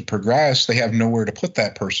 fails to progress, they have nowhere to put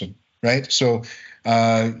that person, right? So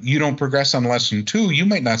you don't progress on lesson 2, you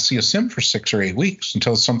might not see a sim for 6 or 8 weeks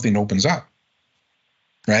until something opens up,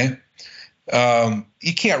 right?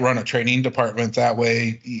 You can't run a training department that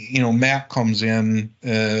way. Matt comes in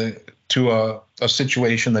to a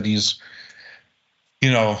situation that he's,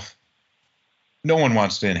 no one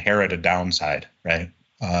wants to inherit a downside, right?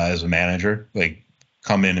 As a manager, like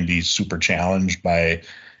come in and be super challenged by,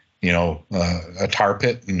 a tar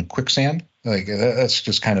pit and quicksand. Like that's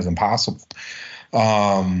just kind of impossible.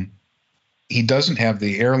 He doesn't have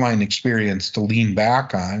the airline experience to lean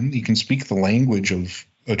back on. He can speak the language of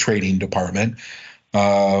a training department.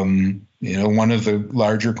 One of the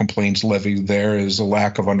larger complaints levied there is a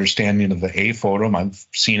lack of understanding of the AFOTM. I've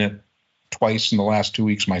seen it twice in the last 2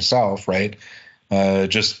 weeks myself, right?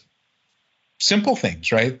 Just simple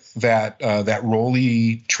things, right? That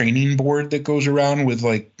Rolly training board that goes around with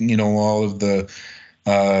all of the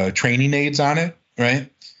training aids on it,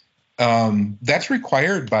 right? That's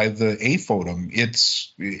required by the AFOTM.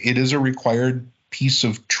 It is a required piece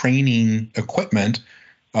of training equipment,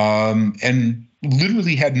 and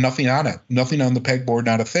literally had nothing on it, nothing on the pegboard,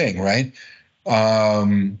 not a thing, right?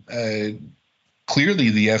 Clearly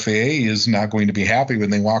the FAA is not going to be happy when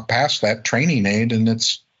they walk past that training aid and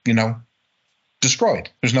it's, destroyed.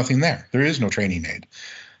 There's nothing there. There is no training aid.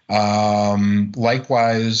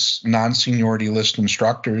 Likewise, non-seniority list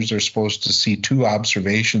instructors are supposed to see 2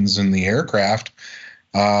 observations in the aircraft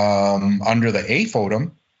under the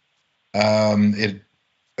AFOTM.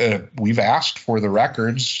 We've asked for the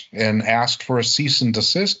records and asked for a cease and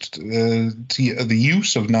desist to the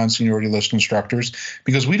use of non-seniority list instructors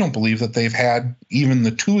because we don't believe that they've had even the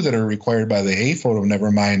 2 that are required by the AFOTM. Never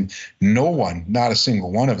mind, no one, not a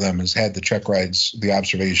single one of them has had the check rides, the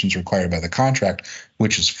observations required by the contract,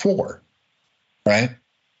 which is 4, right?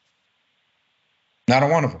 Not a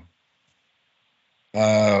one of them.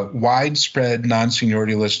 Widespread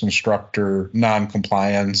non-seniority list instructor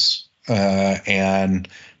non-compliance, and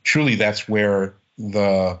truly that's where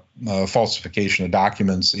the falsification of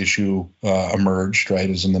documents issue emerged, right,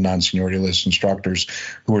 is in the non-seniority list instructors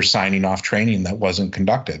who were signing off training that wasn't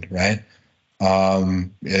conducted, right?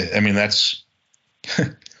 That's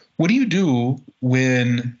what do you do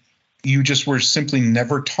when you just were simply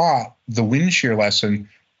never taught the wind shear lesson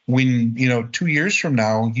when, 2 years from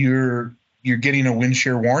now, you're getting a wind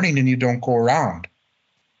shear warning and you don't go around,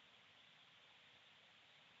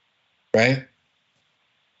 right?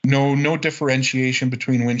 No differentiation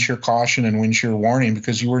between wind shear caution and wind shear warning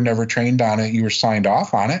because you were never trained on it. You were signed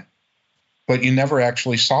off on it, but you never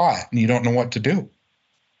actually saw it and you don't know what to do.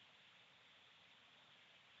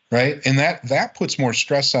 Right. And that puts more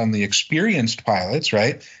stress on the experienced pilots,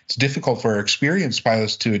 right? It's difficult for our experienced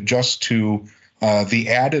pilots to adjust to the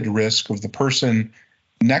added risk of the person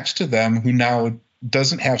next to them who now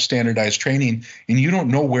doesn't have standardized training and you don't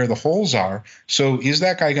know where the holes are. So is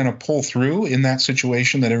that guy going to pull through in that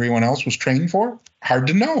situation that everyone else was trained for? Hard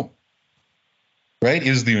to know. right?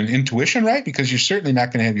 Is the intuition right? Because you're certainly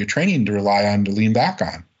not going to have your training to rely on to lean back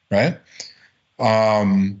on, right?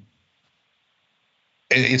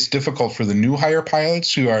 It's difficult for the new hire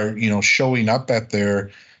pilots who are, showing up at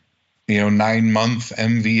their, 9-month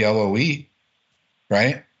MVLOE,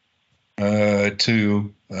 right?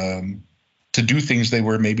 To do things they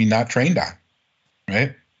were maybe not trained on,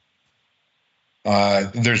 right?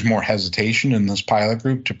 There's more hesitation in this pilot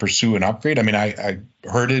group to pursue an upgrade. I mean, I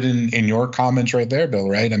heard it in your comments right there, Bill,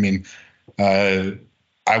 right? I mean, I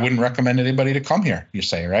wouldn't recommend anybody to come here, you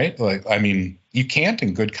say, right? Like, I mean, you can't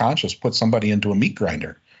in good conscience put somebody into a meat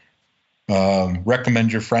grinder.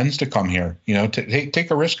 Recommend your friends to come here, to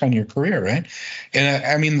take a risk on your career, right? And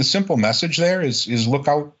I mean, the simple message there is look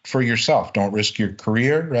out for yourself. Don't risk your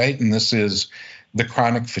career, right? And this is the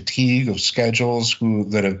chronic fatigue of schedules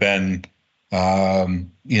that have been,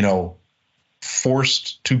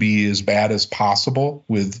 forced to be as bad as possible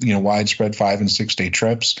with, widespread 5 and 6 day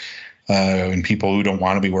trips, and people who don't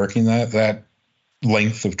want to be working that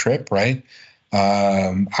length of trip, right?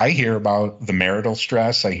 I hear about the marital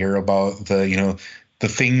stress. I hear about the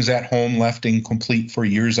things at home left incomplete for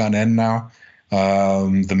years on end now.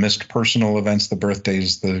 The missed personal events, the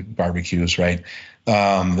birthdays, the barbecues, right?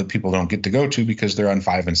 That people don't get to go to because they're on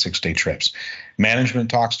 5 and 6 day trips. Management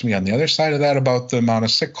talks to me on the other side of that about the amount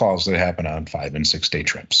of sick calls that happen on 5 and 6 day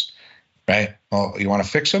trips, right? Well, you want to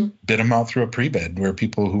fix them? Bid them out through a pre-bid where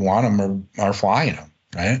people who want them are flying them,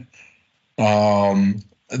 right?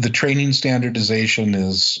 The training standardization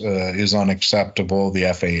is unacceptable.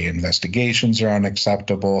 The FAA investigations are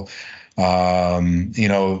unacceptable.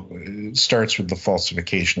 It starts with the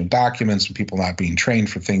falsification of documents and people not being trained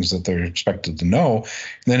for things that they're expected to know.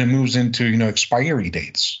 And then it moves into, expiry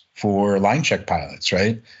dates for line check pilots,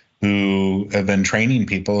 right? Who have been training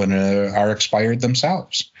people and are expired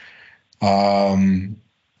themselves.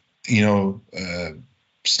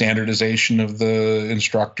 Standardization of the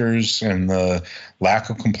instructors and the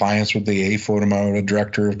lack of compliance with the AFODMA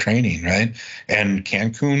director of training, right? And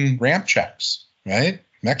Cancun ramp checks, right?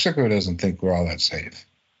 Mexico doesn't think we're all that safe.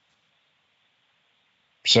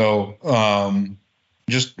 So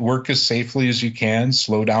just work as safely as you can,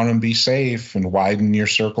 slow down and be safe, and widen your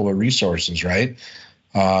circle of resources, right?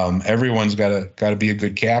 Everyone's got to be a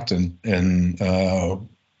good captain and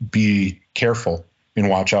be careful and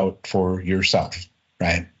watch out for yourself.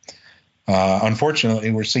 Right. Unfortunately,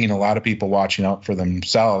 we're seeing a lot of people watching out for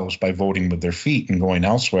themselves by voting with their feet and going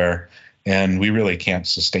elsewhere. And we really can't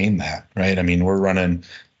sustain that. Right. I mean, we're running,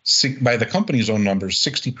 by the company's own numbers,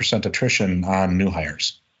 60% attrition on new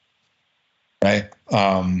hires. Right.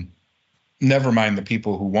 Never mind the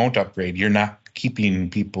people who won't upgrade. You're not keeping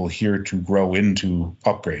people here to grow into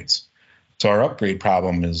upgrades. So our upgrade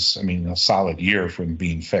problem is, a solid year from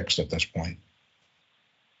being fixed at this point.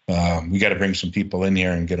 We got to bring some people in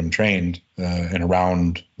here and get them trained and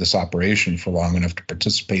around this operation for long enough to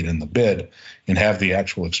participate in the bid and have the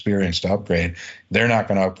actual experience to upgrade. They're not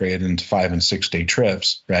going to upgrade into 5 and 6 day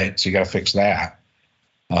trips, right? So you got to fix that.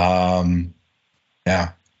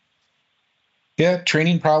 Yeah,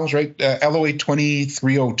 training problems, right? LOA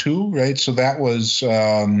 2302, right? So that was,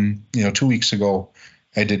 2 weeks ago.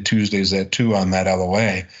 I did Tuesdays at 2 on that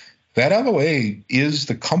LOA. That LOA is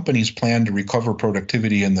the company's plan to recover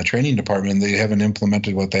productivity in the training department. They haven't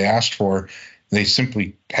implemented what they asked for. They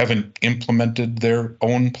simply haven't implemented their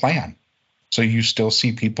own plan. So you still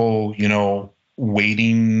see people,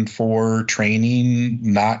 waiting for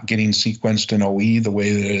training, not getting sequenced in OE the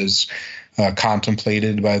way that is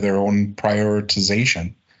contemplated by their own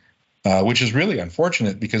prioritization, which is really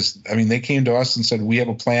unfortunate because, they came to us and said, we have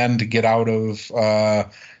a plan to get out of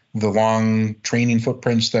the long training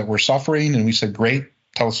footprints that we're suffering. And we said, great,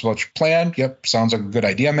 tell us about your plan. Yep, sounds like a good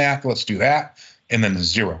idea, Matt. Let's do that. And then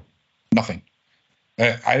zero, nothing.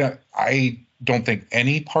 I don't think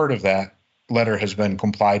any part of that letter has been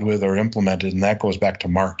complied with or implemented, and that goes back to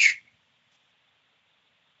March,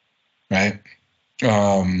 right?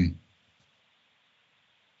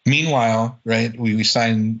 Meanwhile, right, we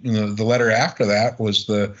signed, the letter after that was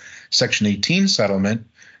the Section 18 settlement,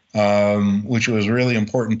 which was really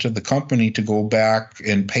important to the company to go back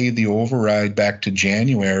and pay the override back to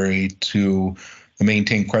January to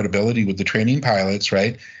maintain credibility with the training pilots,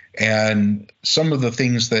 right? And some of the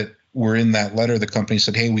things that were in that letter, the company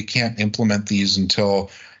said, hey, we can't implement these until,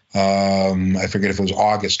 I forget if it was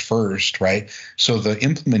August 1st, right? So the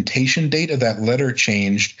implementation date of that letter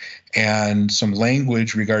changed, and some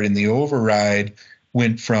language regarding the override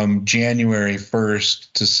went from January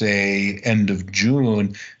 1st to, say, end of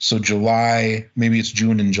June. So July, maybe it's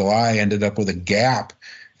June and July, ended up with a gap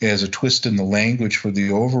as a twist in the language for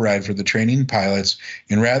the override for the training pilots.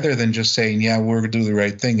 And rather than just saying, yeah, we're going to do the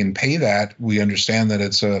right thing and pay that, we understand that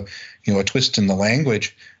it's a twist in the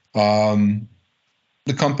language.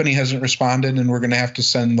 The company hasn't responded, and we're going to have to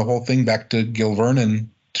send the whole thing back to Gil Vernon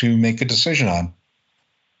to make a decision on.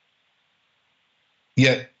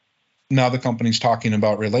 Yet now the company's talking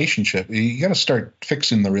about relationship. You got to start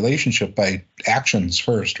fixing the relationship by actions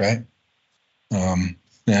first, right?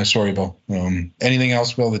 Yeah, sorry, Bill. Anything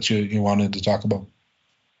else, Bill, that you wanted to talk about?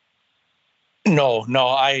 No,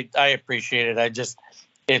 I appreciate it.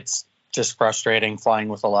 It's just frustrating flying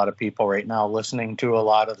with a lot of people right now, listening to a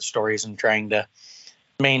lot of the stories and trying to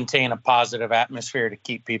maintain a positive atmosphere to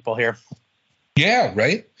keep people here. Yeah,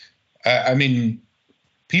 right. I mean,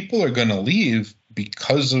 people are going to leave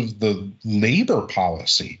because of the labor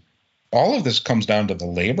policy. All of this comes down to the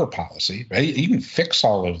labor policy, right? You can fix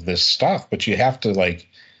all of this stuff, but you have to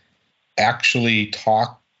actually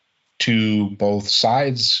talk to both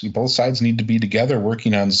sides. Both sides need to be together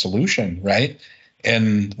working on a solution, right?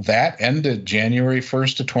 And that ended January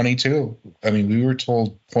 1st of 22. I mean, we were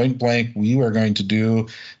told point blank, we were going to do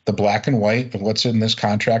the black and white of what's in this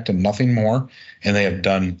contract and nothing more. And they have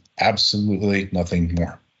done absolutely nothing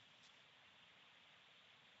more.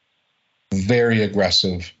 Very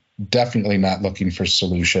aggressive, definitely not looking for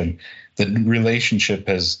solution. The relationship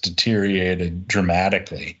has deteriorated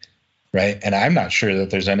dramatically, right? And I'm not sure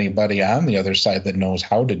that there's anybody on the other side that knows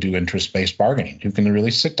how to do interest-based bargaining, who can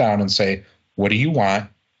really sit down and say, what do you want?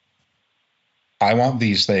 I want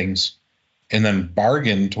these things, and then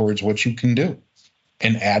bargain towards what you can do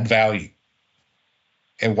and add value.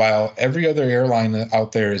 And while every other airline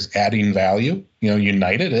out there is adding value,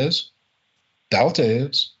 United is, Delta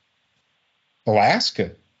is,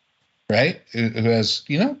 Alaska, right? Who has,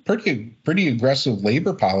 pretty aggressive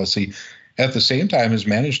labor policy, at the same time has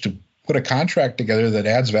managed to put a contract together that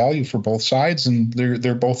adds value for both sides, and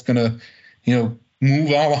they're both going to,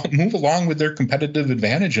 move along with their competitive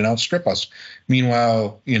advantage and outstrip us.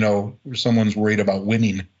 Meanwhile, someone's worried about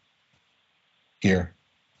winning here.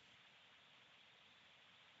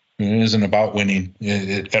 It isn't about winning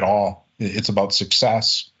at all. It's about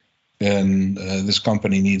success. And this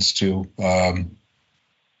company needs to,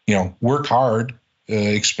 work hard,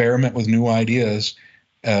 experiment with new ideas,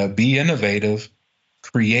 be innovative,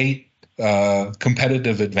 create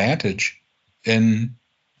competitive advantage, and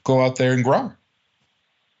go out there and grow.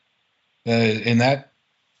 And that,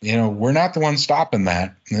 we're not the ones stopping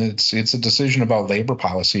that. It's a decision about labor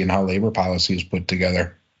policy and how labor policy is put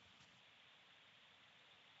together.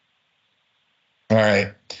 All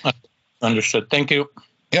right. Understood. Thank you.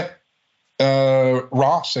 Yep.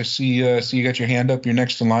 Ross, I see you got your hand up. You're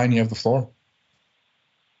next in line. You have the floor.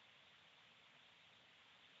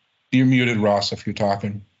 You're muted, Ross, if you're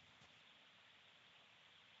talking.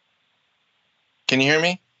 Can you hear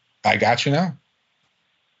me? I got you now.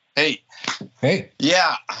 Hey.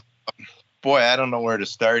 Yeah. Boy, I don't know where to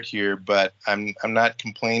start here, but I'm not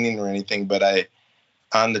complaining or anything, but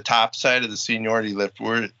on the top side of the seniority lift,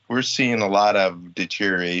 we're seeing a lot of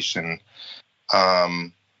deterioration.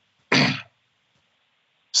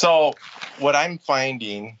 So what I'm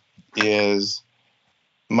finding is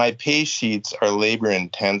my pay sheets are labor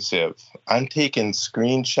intensive. I'm taking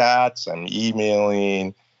screenshots, I'm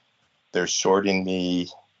emailing, they're shorting me.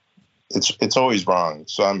 It's always wrong.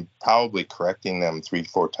 So I'm probably correcting them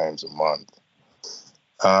 3-4 times a month.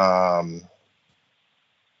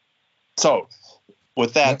 So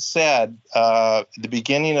with that said, at the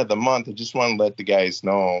beginning of the month, I just want to let the guys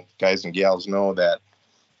and gals know that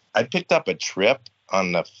I picked up a trip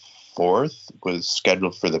on the 4th, was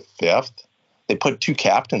scheduled for the 5th. They put 2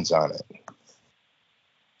 captains on it.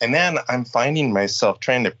 And then I'm finding myself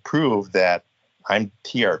trying to prove that I'm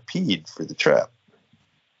TRP'd for the trip.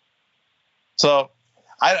 So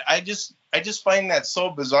I just find that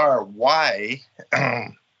so bizarre why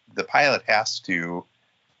the pilot has to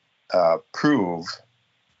prove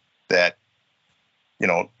that,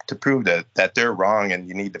 to prove that they're wrong and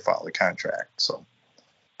you need to follow the contract. So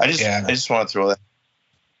I just want to throw that.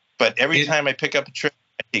 But every time I pick up a trip,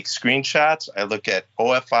 I take screenshots. I look at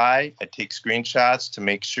OFI. I take screenshots to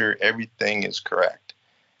make sure everything is correct.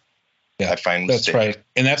 Yeah, I find that's mistakes. Right.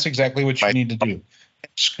 And that's exactly what you need to do.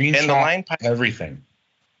 Screenshot and the line everything.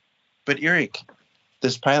 But Eric,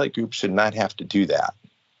 this pilot group should not have to do that.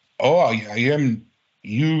 Oh,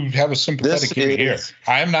 you have a sympathetic ear here.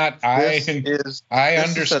 I'm not. I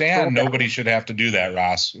understand nobody should have to do that,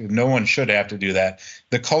 Ross. No one should have to do that.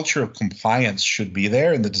 The culture of compliance should be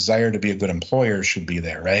there, and the desire to be a good employer should be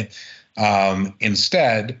there, right?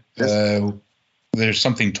 Instead, there's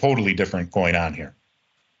something totally different going on here.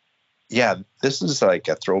 yeah, this is like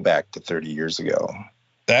a throwback to 30 years ago.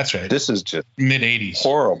 That's right. This is just Mid 80s.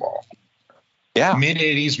 horrible. Yeah. Mid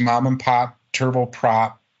 80s mom and pop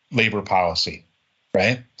turboprop labor policy,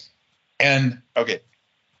 right? And Okay.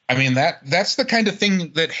 I mean, that's the kind of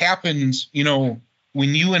thing that happens, when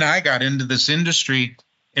you and I got into this industry,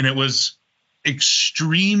 and it was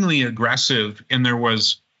extremely aggressive, and there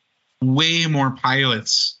was way more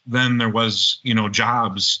pilots than there was,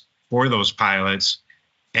 jobs for those pilots.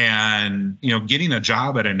 And, getting a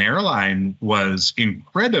job at an airline was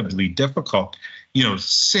incredibly difficult,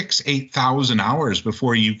 8,000 hours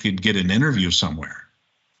before you could get an interview somewhere.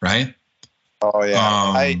 Right. Oh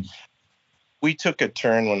yeah. We took a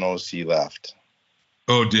turn when OC left.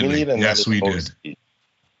 Oh, did we? Yes, we did.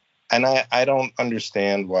 And I don't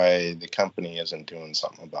understand why the company isn't doing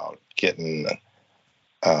something about getting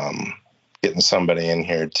somebody in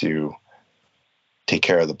here to take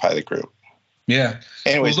care of the pilot group. Yeah.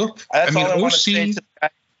 Anyways, well, look, that's all I want to say to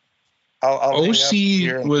that.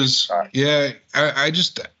 OC was, I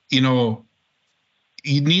just, you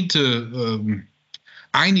need to,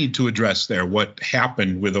 I need to address there what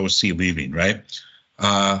happened with OC leaving, right?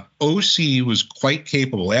 OC was quite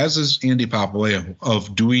capable, as is Andy Papaleo,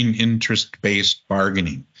 of doing interest-based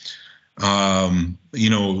bargaining.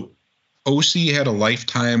 OC had a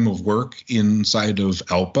lifetime of work inside of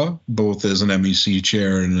ALPA, both as an MEC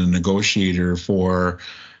chair and a negotiator for,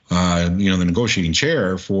 the negotiating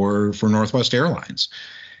chair for Northwest Airlines.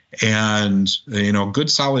 And, good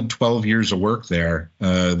solid 12 years of work there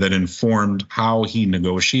that informed how he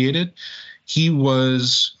negotiated. He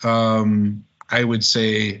was, I would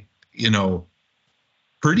say,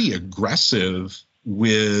 pretty aggressive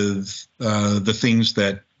with the things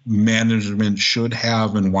that management should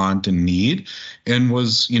have and want and need, and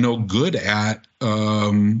was, good at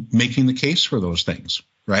making the case for those things,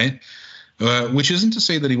 right? Which isn't to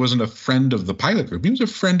say that he wasn't a friend of the pilot group. He was a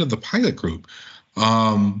friend of the pilot group.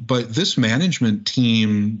 But this management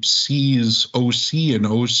team sees OC and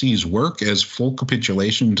OC's work as full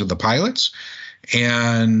capitulation to the pilots,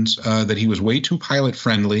 and that he was way too pilot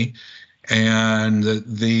friendly, and that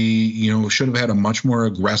they, should have had a much more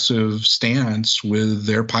aggressive stance with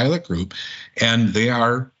their pilot group. And they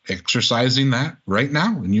are exercising that right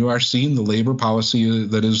now. And you are seeing the labor policy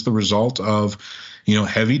that is the result of,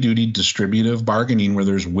 heavy duty distributive bargaining where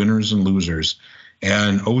there's winners and losers.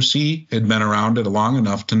 And OC had been around it long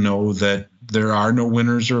enough to know that there are no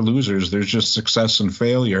winners or losers. There's just success and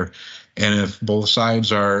failure. And if both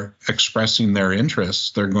sides are expressing their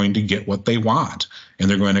interests, they're going to get what they want, and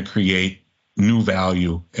they're going to create new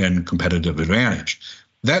value and competitive advantage.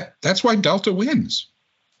 That's why Delta wins.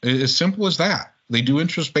 As simple as that. They do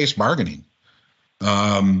interest-based bargaining.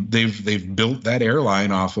 They've built that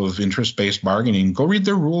airline off of interest-based bargaining. Go read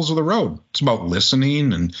their rules of the road. It's about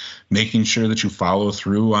listening and making sure that you follow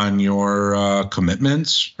through on your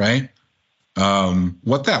commitments, right?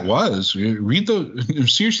 What that was,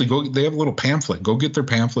 seriously, they have a little pamphlet. Go get their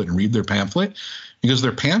pamphlet and read their pamphlet, because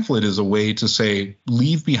their pamphlet is a way to say,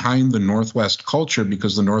 leave behind the Northwest culture,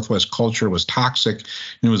 because the Northwest culture was toxic and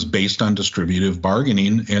it was based on distributive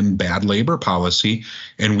bargaining and bad labor policy.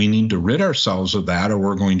 And we need to rid ourselves of that, or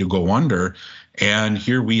we're going to go under. And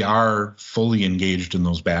here we are, fully engaged in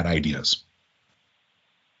those bad ideas.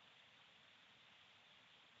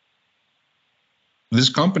 This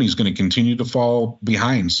company is going to continue to fall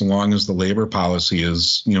behind so long as the labor policy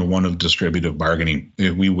is, one of distributive bargaining.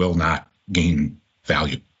 We will not gain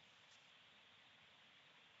value.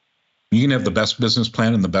 You can have the best business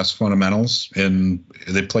plan and the best fundamentals, and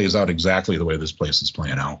it plays out exactly the way this place is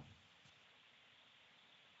playing out.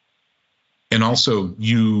 And also,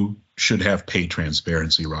 you should have pay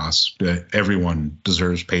transparency, Ross. Everyone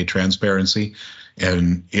deserves pay transparency.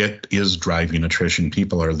 And it is driving attrition.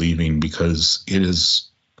 People are leaving because it is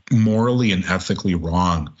morally and ethically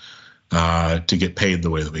wrong to get paid the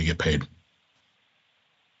way that we get paid.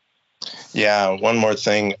 Yeah, one more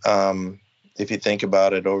thing. If you think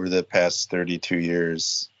about it, over the past 32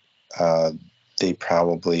 years, they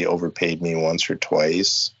probably overpaid me once or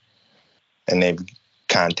twice. And they've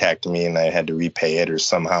contacted me and I had to repay it or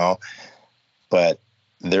somehow. But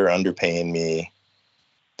they're underpaying me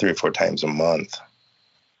 3 or 4 times a month.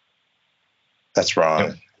 That's wrong.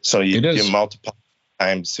 Yeah. So you multiply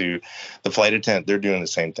times to the flight attendant. They're doing the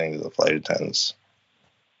same thing to the flight attendants.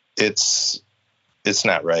 It's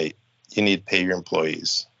not right. You need to pay your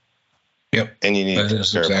employees. Yep. And you need that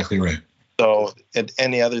is exactly right. So,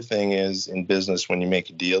 and the other thing is, in business, when you make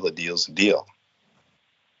a deal, the deal's a deal.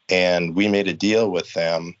 And we made a deal with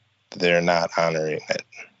them. They're not honoring it.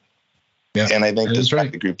 Yeah, and I think this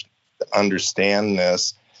right. group understand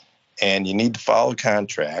this, and you need to follow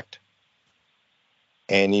contract.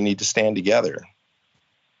 and you need to stand together.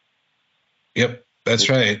 Yep, that's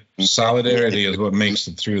right. Solidarity is what makes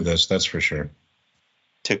it through this. That's for sure.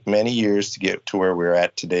 Took many years to get to where we're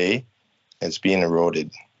at today. It's being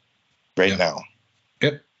eroded right now.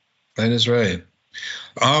 Yep, that is right.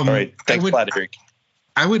 All right. Thanks a lot, Eric.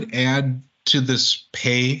 I would add to this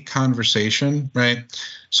pay conversation, right?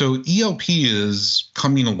 So ELP is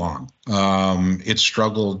coming along. It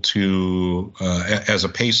struggled to, as a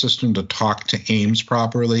pay system, to talk to AIMS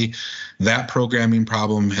properly. That programming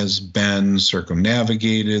problem has been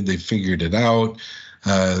circumnavigated. They figured it out.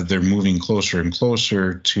 They're moving closer and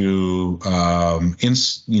closer to,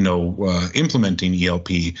 implementing ELP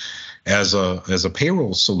as a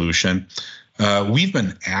payroll solution. We've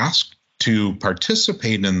been asked to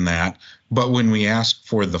participate in that, but when we ask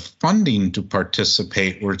for the funding to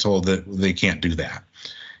participate, we're told that they can't do that.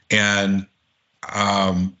 And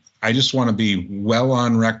I just want to be well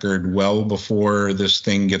on record, well before this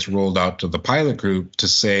thing gets rolled out to the pilot group, to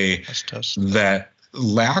say that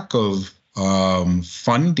lack of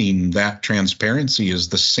funding that transparency is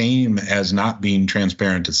the same as not being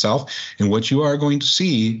transparent itself. And what you are going to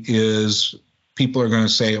see is people are going to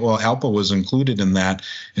say, well, ALPA was included in that,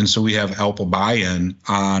 and so we have ALPA buy-in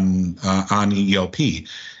on ELP.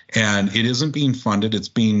 And it isn't being funded. It's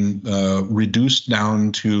being reduced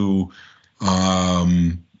down to,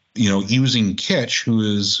 using Kitch, who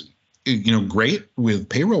is, great with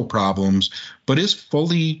payroll problems, but is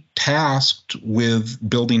fully tasked with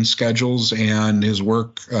building schedules and his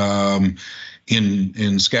work in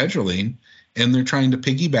scheduling. And they're trying to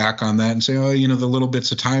piggyback on that and say, oh, the little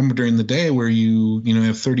bits of time during the day where you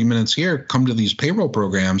have 30 minutes here, come to these payroll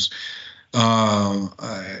programs.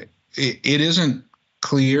 It isn't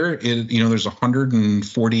clear. There's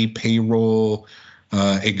 140 payroll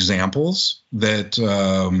examples that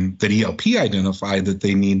ELP identified that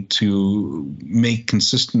they need to make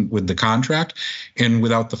consistent with the contract. And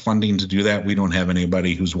without the funding to do that, we don't have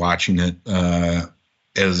anybody who's watching it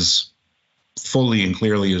as fully and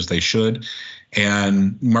clearly as they should.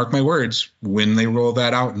 And mark my words, when they roll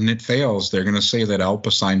that out and it fails, they're going to say that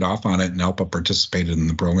ALPA signed off on it and ALPA participated in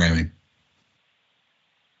the programming.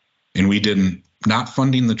 And we didn't. Not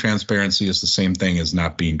funding the transparency is the same thing as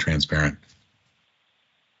not being transparent.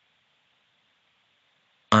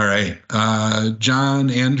 All right. John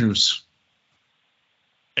Andrews.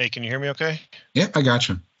 Hey, can you hear me okay? Yeah, I got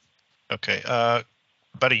you. Okay.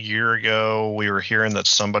 About a year ago, we were hearing that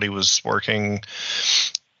somebody was working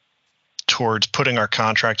towards putting our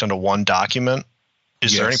contract into one document.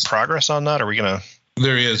 Is there any progress on that? Are we going to?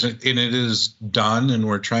 There is, and it is done, and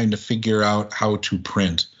we're trying to figure out how to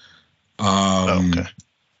print. Okay.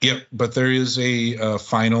 Yep, but there is a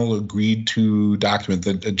final agreed to document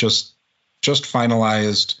that just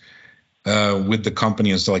finalized with the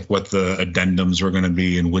company as to like what the addendums are going to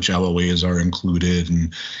be and which LOAs are included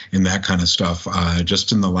and that kind of stuff,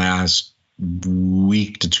 just in the last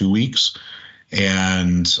week to 2 weeks.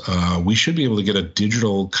 And we should be able to get a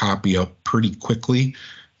digital copy up pretty quickly.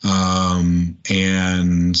 And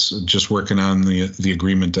just working on the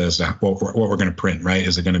agreement as to what we're going to print, right?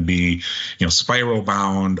 Is it going to be, spiral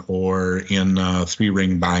bound or in a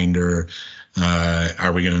 3-ring binder?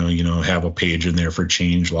 Are we going to, have a page in there for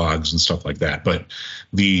change logs and stuff like that? But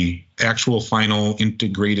the actual final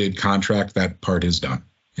integrated contract, that part is done.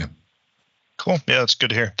 Yeah. Cool. Yeah, that's good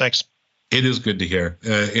to hear. Thanks. It is good to hear,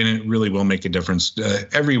 and it really will make a difference.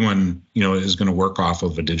 Everyone, is going to work off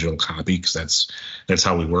of a digital copy because that's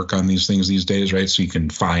how we work on these things these days, right? So you can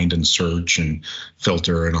find and search and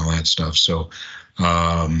filter and all that stuff. So,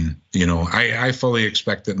 I fully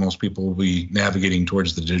expect that most people will be navigating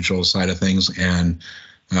towards the digital side of things. And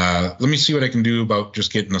let me see what I can do about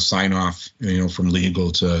just getting a sign off, from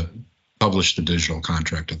legal to publish the digital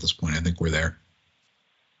contract at this point. I think we're there.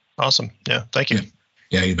 Awesome. Yeah. Thank you.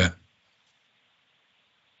 Yeah, you bet.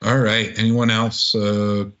 All right. Anyone else?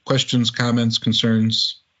 Questions, comments,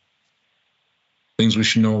 concerns? Things we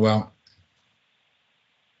should know about?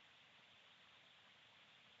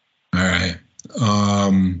 All right.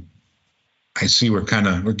 I see we're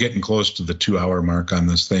getting close to the 2-hour mark on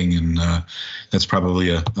this thing, and that's probably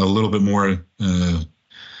a little bit more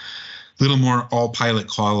all pilot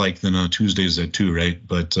call like than Tuesdays at 2, right?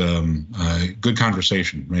 But good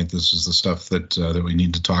conversation, right? This is the stuff that we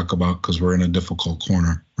need to talk about because we're in a difficult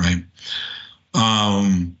corner, right?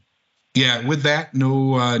 With that,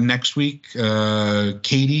 next week,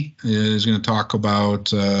 Katie is going to talk about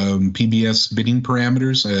PBS bidding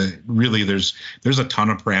parameters. Really, there's a ton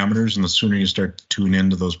of parameters, and the sooner you start to tune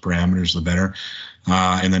into those parameters, the better.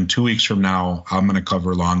 And then 2 weeks from now, I'm going to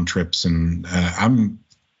cover long trips, and I'm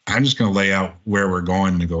I'm just going to lay out where we're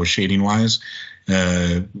going negotiating wise,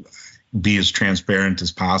 be as transparent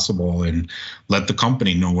as possible, and let the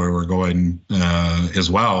company know where we're going as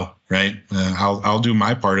well. Right. I'll do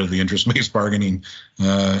my part of the interest-based bargaining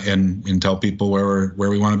and tell people where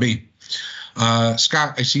we want to be.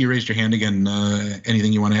 Scott, I see you raised your hand again.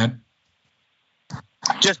 Anything you want to add?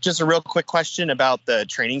 Just a real quick question about the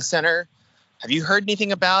training center. Have you heard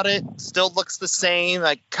anything about it? Still looks the same.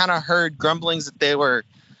 I kind of heard grumblings that they were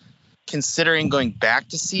considering going back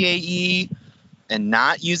to CAE and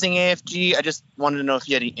not using AFG. I just wanted to know if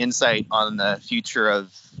you had any insight on the future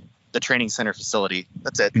of the training center facility.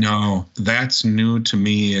 That's it. No, that's new to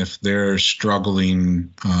me. If they're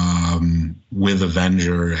struggling with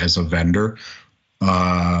Avenger as a vendor,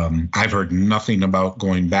 I've heard nothing about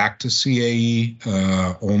going back to CAE,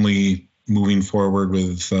 only moving forward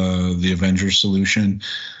with the Avenger solution.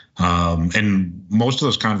 And most of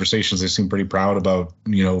those conversations, they seem pretty proud about,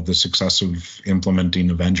 the success of implementing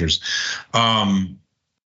Avengers. They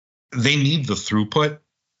need the throughput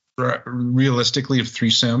realistically of 3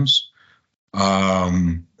 sims.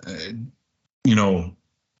 The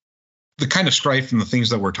kind of strife and the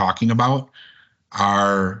things that we're talking about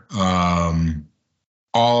are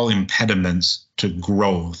all impediments to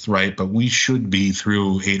growth, right? But we should be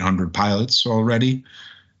through 800 pilots already,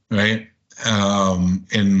 right?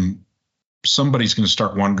 And somebody's going to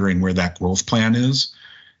start wondering where that growth plan is.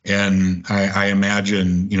 And I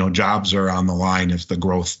imagine, jobs are on the line if the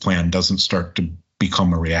growth plan doesn't start to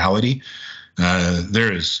become a reality.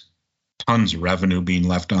 There is tons of revenue being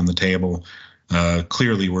left on the table.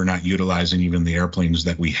 Clearly, we're not utilizing even the airplanes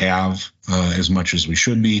that we have as much as we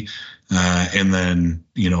should be. And then,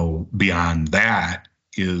 beyond that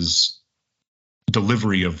is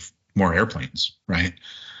delivery of more airplanes, right?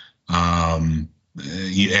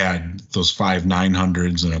 You add those 5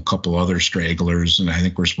 900s and a couple other stragglers, and I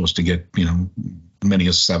think we're supposed to get, many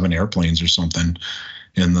as 7 airplanes or something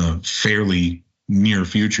in the fairly near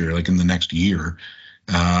future, like in the next year.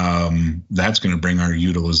 That's going to bring our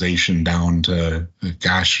utilization down to,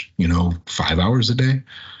 5 hours a day,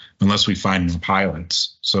 unless we find more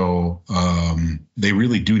pilots. So they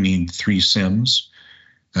really do need 3 sims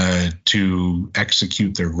to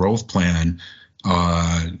execute their growth plan.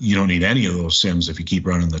 You don't need any of those sims if you keep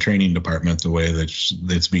running the training department the way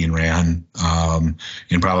that's being ran,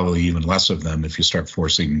 and probably even less of them if you start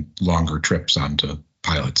forcing longer trips onto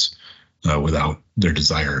pilots without their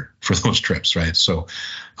desire for those trips, right? So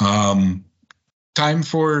time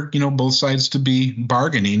for both sides to be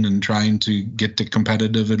bargaining and trying to get to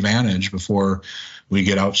competitive advantage before we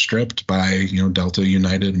get outstripped by Delta,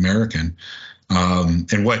 United, American.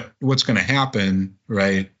 And what's going to happen,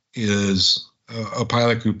 right, is a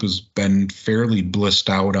pilot group has been fairly blissed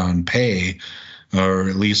out on pay, or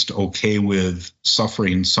at least okay with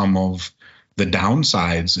suffering some of the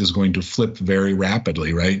downsides, is going to flip very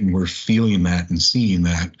rapidly, right? And we're feeling that and seeing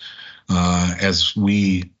that as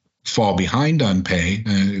we fall behind on pay,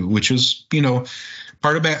 which is,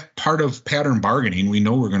 part of pattern bargaining. We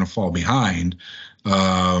know we're going to fall behind,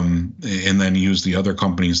 and then use the other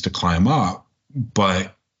companies to climb up.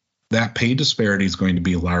 But that pay disparity is going to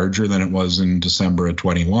be larger than it was in December of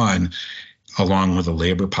 21, along with a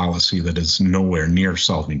labor policy that is nowhere near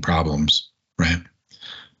solving problems, right?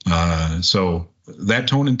 So that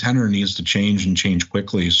tone and tenor needs to change, and change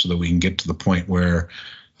quickly, so that we can get to the point where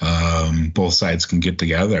both sides can get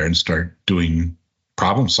together and start doing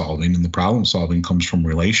problem solving. And the problem solving comes from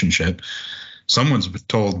relationship. Someone's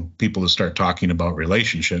told people to start talking about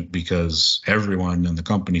relationship, because everyone on the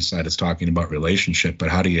company side is talking about relationship. But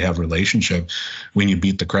how do you have relationship when you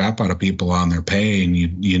beat the crap out of people on their pay, and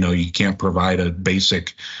you can't provide a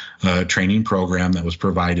basic training program that was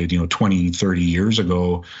provided 20, 30 years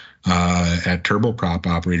ago at turboprop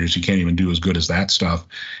operators? You can't even do as good as that stuff,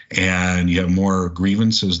 and you have more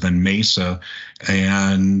grievances than Mesa,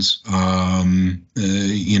 and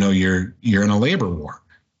you're in a labor war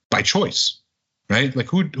by choice. Right? Like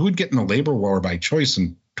who'd get in a labor war by choice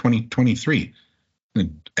in 2023?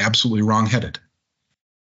 Absolutely wrong-headed.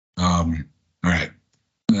 All right.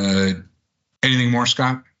 Anything more,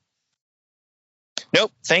 Scott?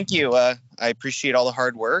 Nope. Thank you. I appreciate all the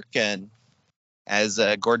hard work. And as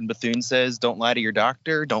Gordon Bethune says, don't lie to your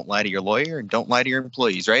doctor, don't lie to your lawyer, and don't lie to your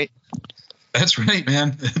employees, right? That's right,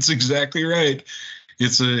 man. That's exactly right.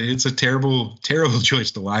 It's a terrible, terrible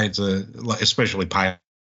choice to lie. Especially pilots.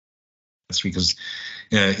 Because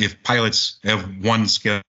if pilots have one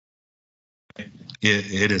skill,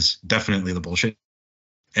 it is definitely the bullshit.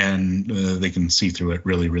 and they can see through it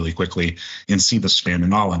really, really quickly and see the spin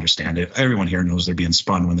and all understand it. Everyone here knows they're being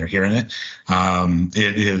spun when they're hearing it.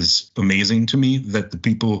 It is amazing to me that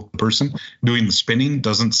the person doing the spinning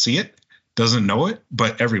doesn't see it, doesn't know it,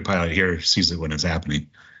 but every pilot here sees it when it's happening.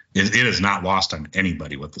 It is not lost on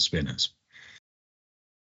anybody what the spin is.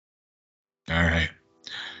 All right.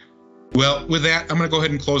 Well, with that, I'm going to go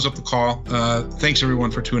ahead and close up the call. Thanks,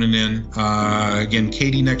 everyone, for tuning in. Again,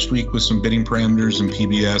 Katie next week with some bidding parameters and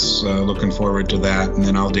PBS. Looking forward to that. And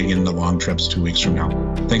then I'll dig into long trips 2 weeks from now.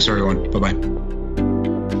 Thanks, everyone. Bye-bye.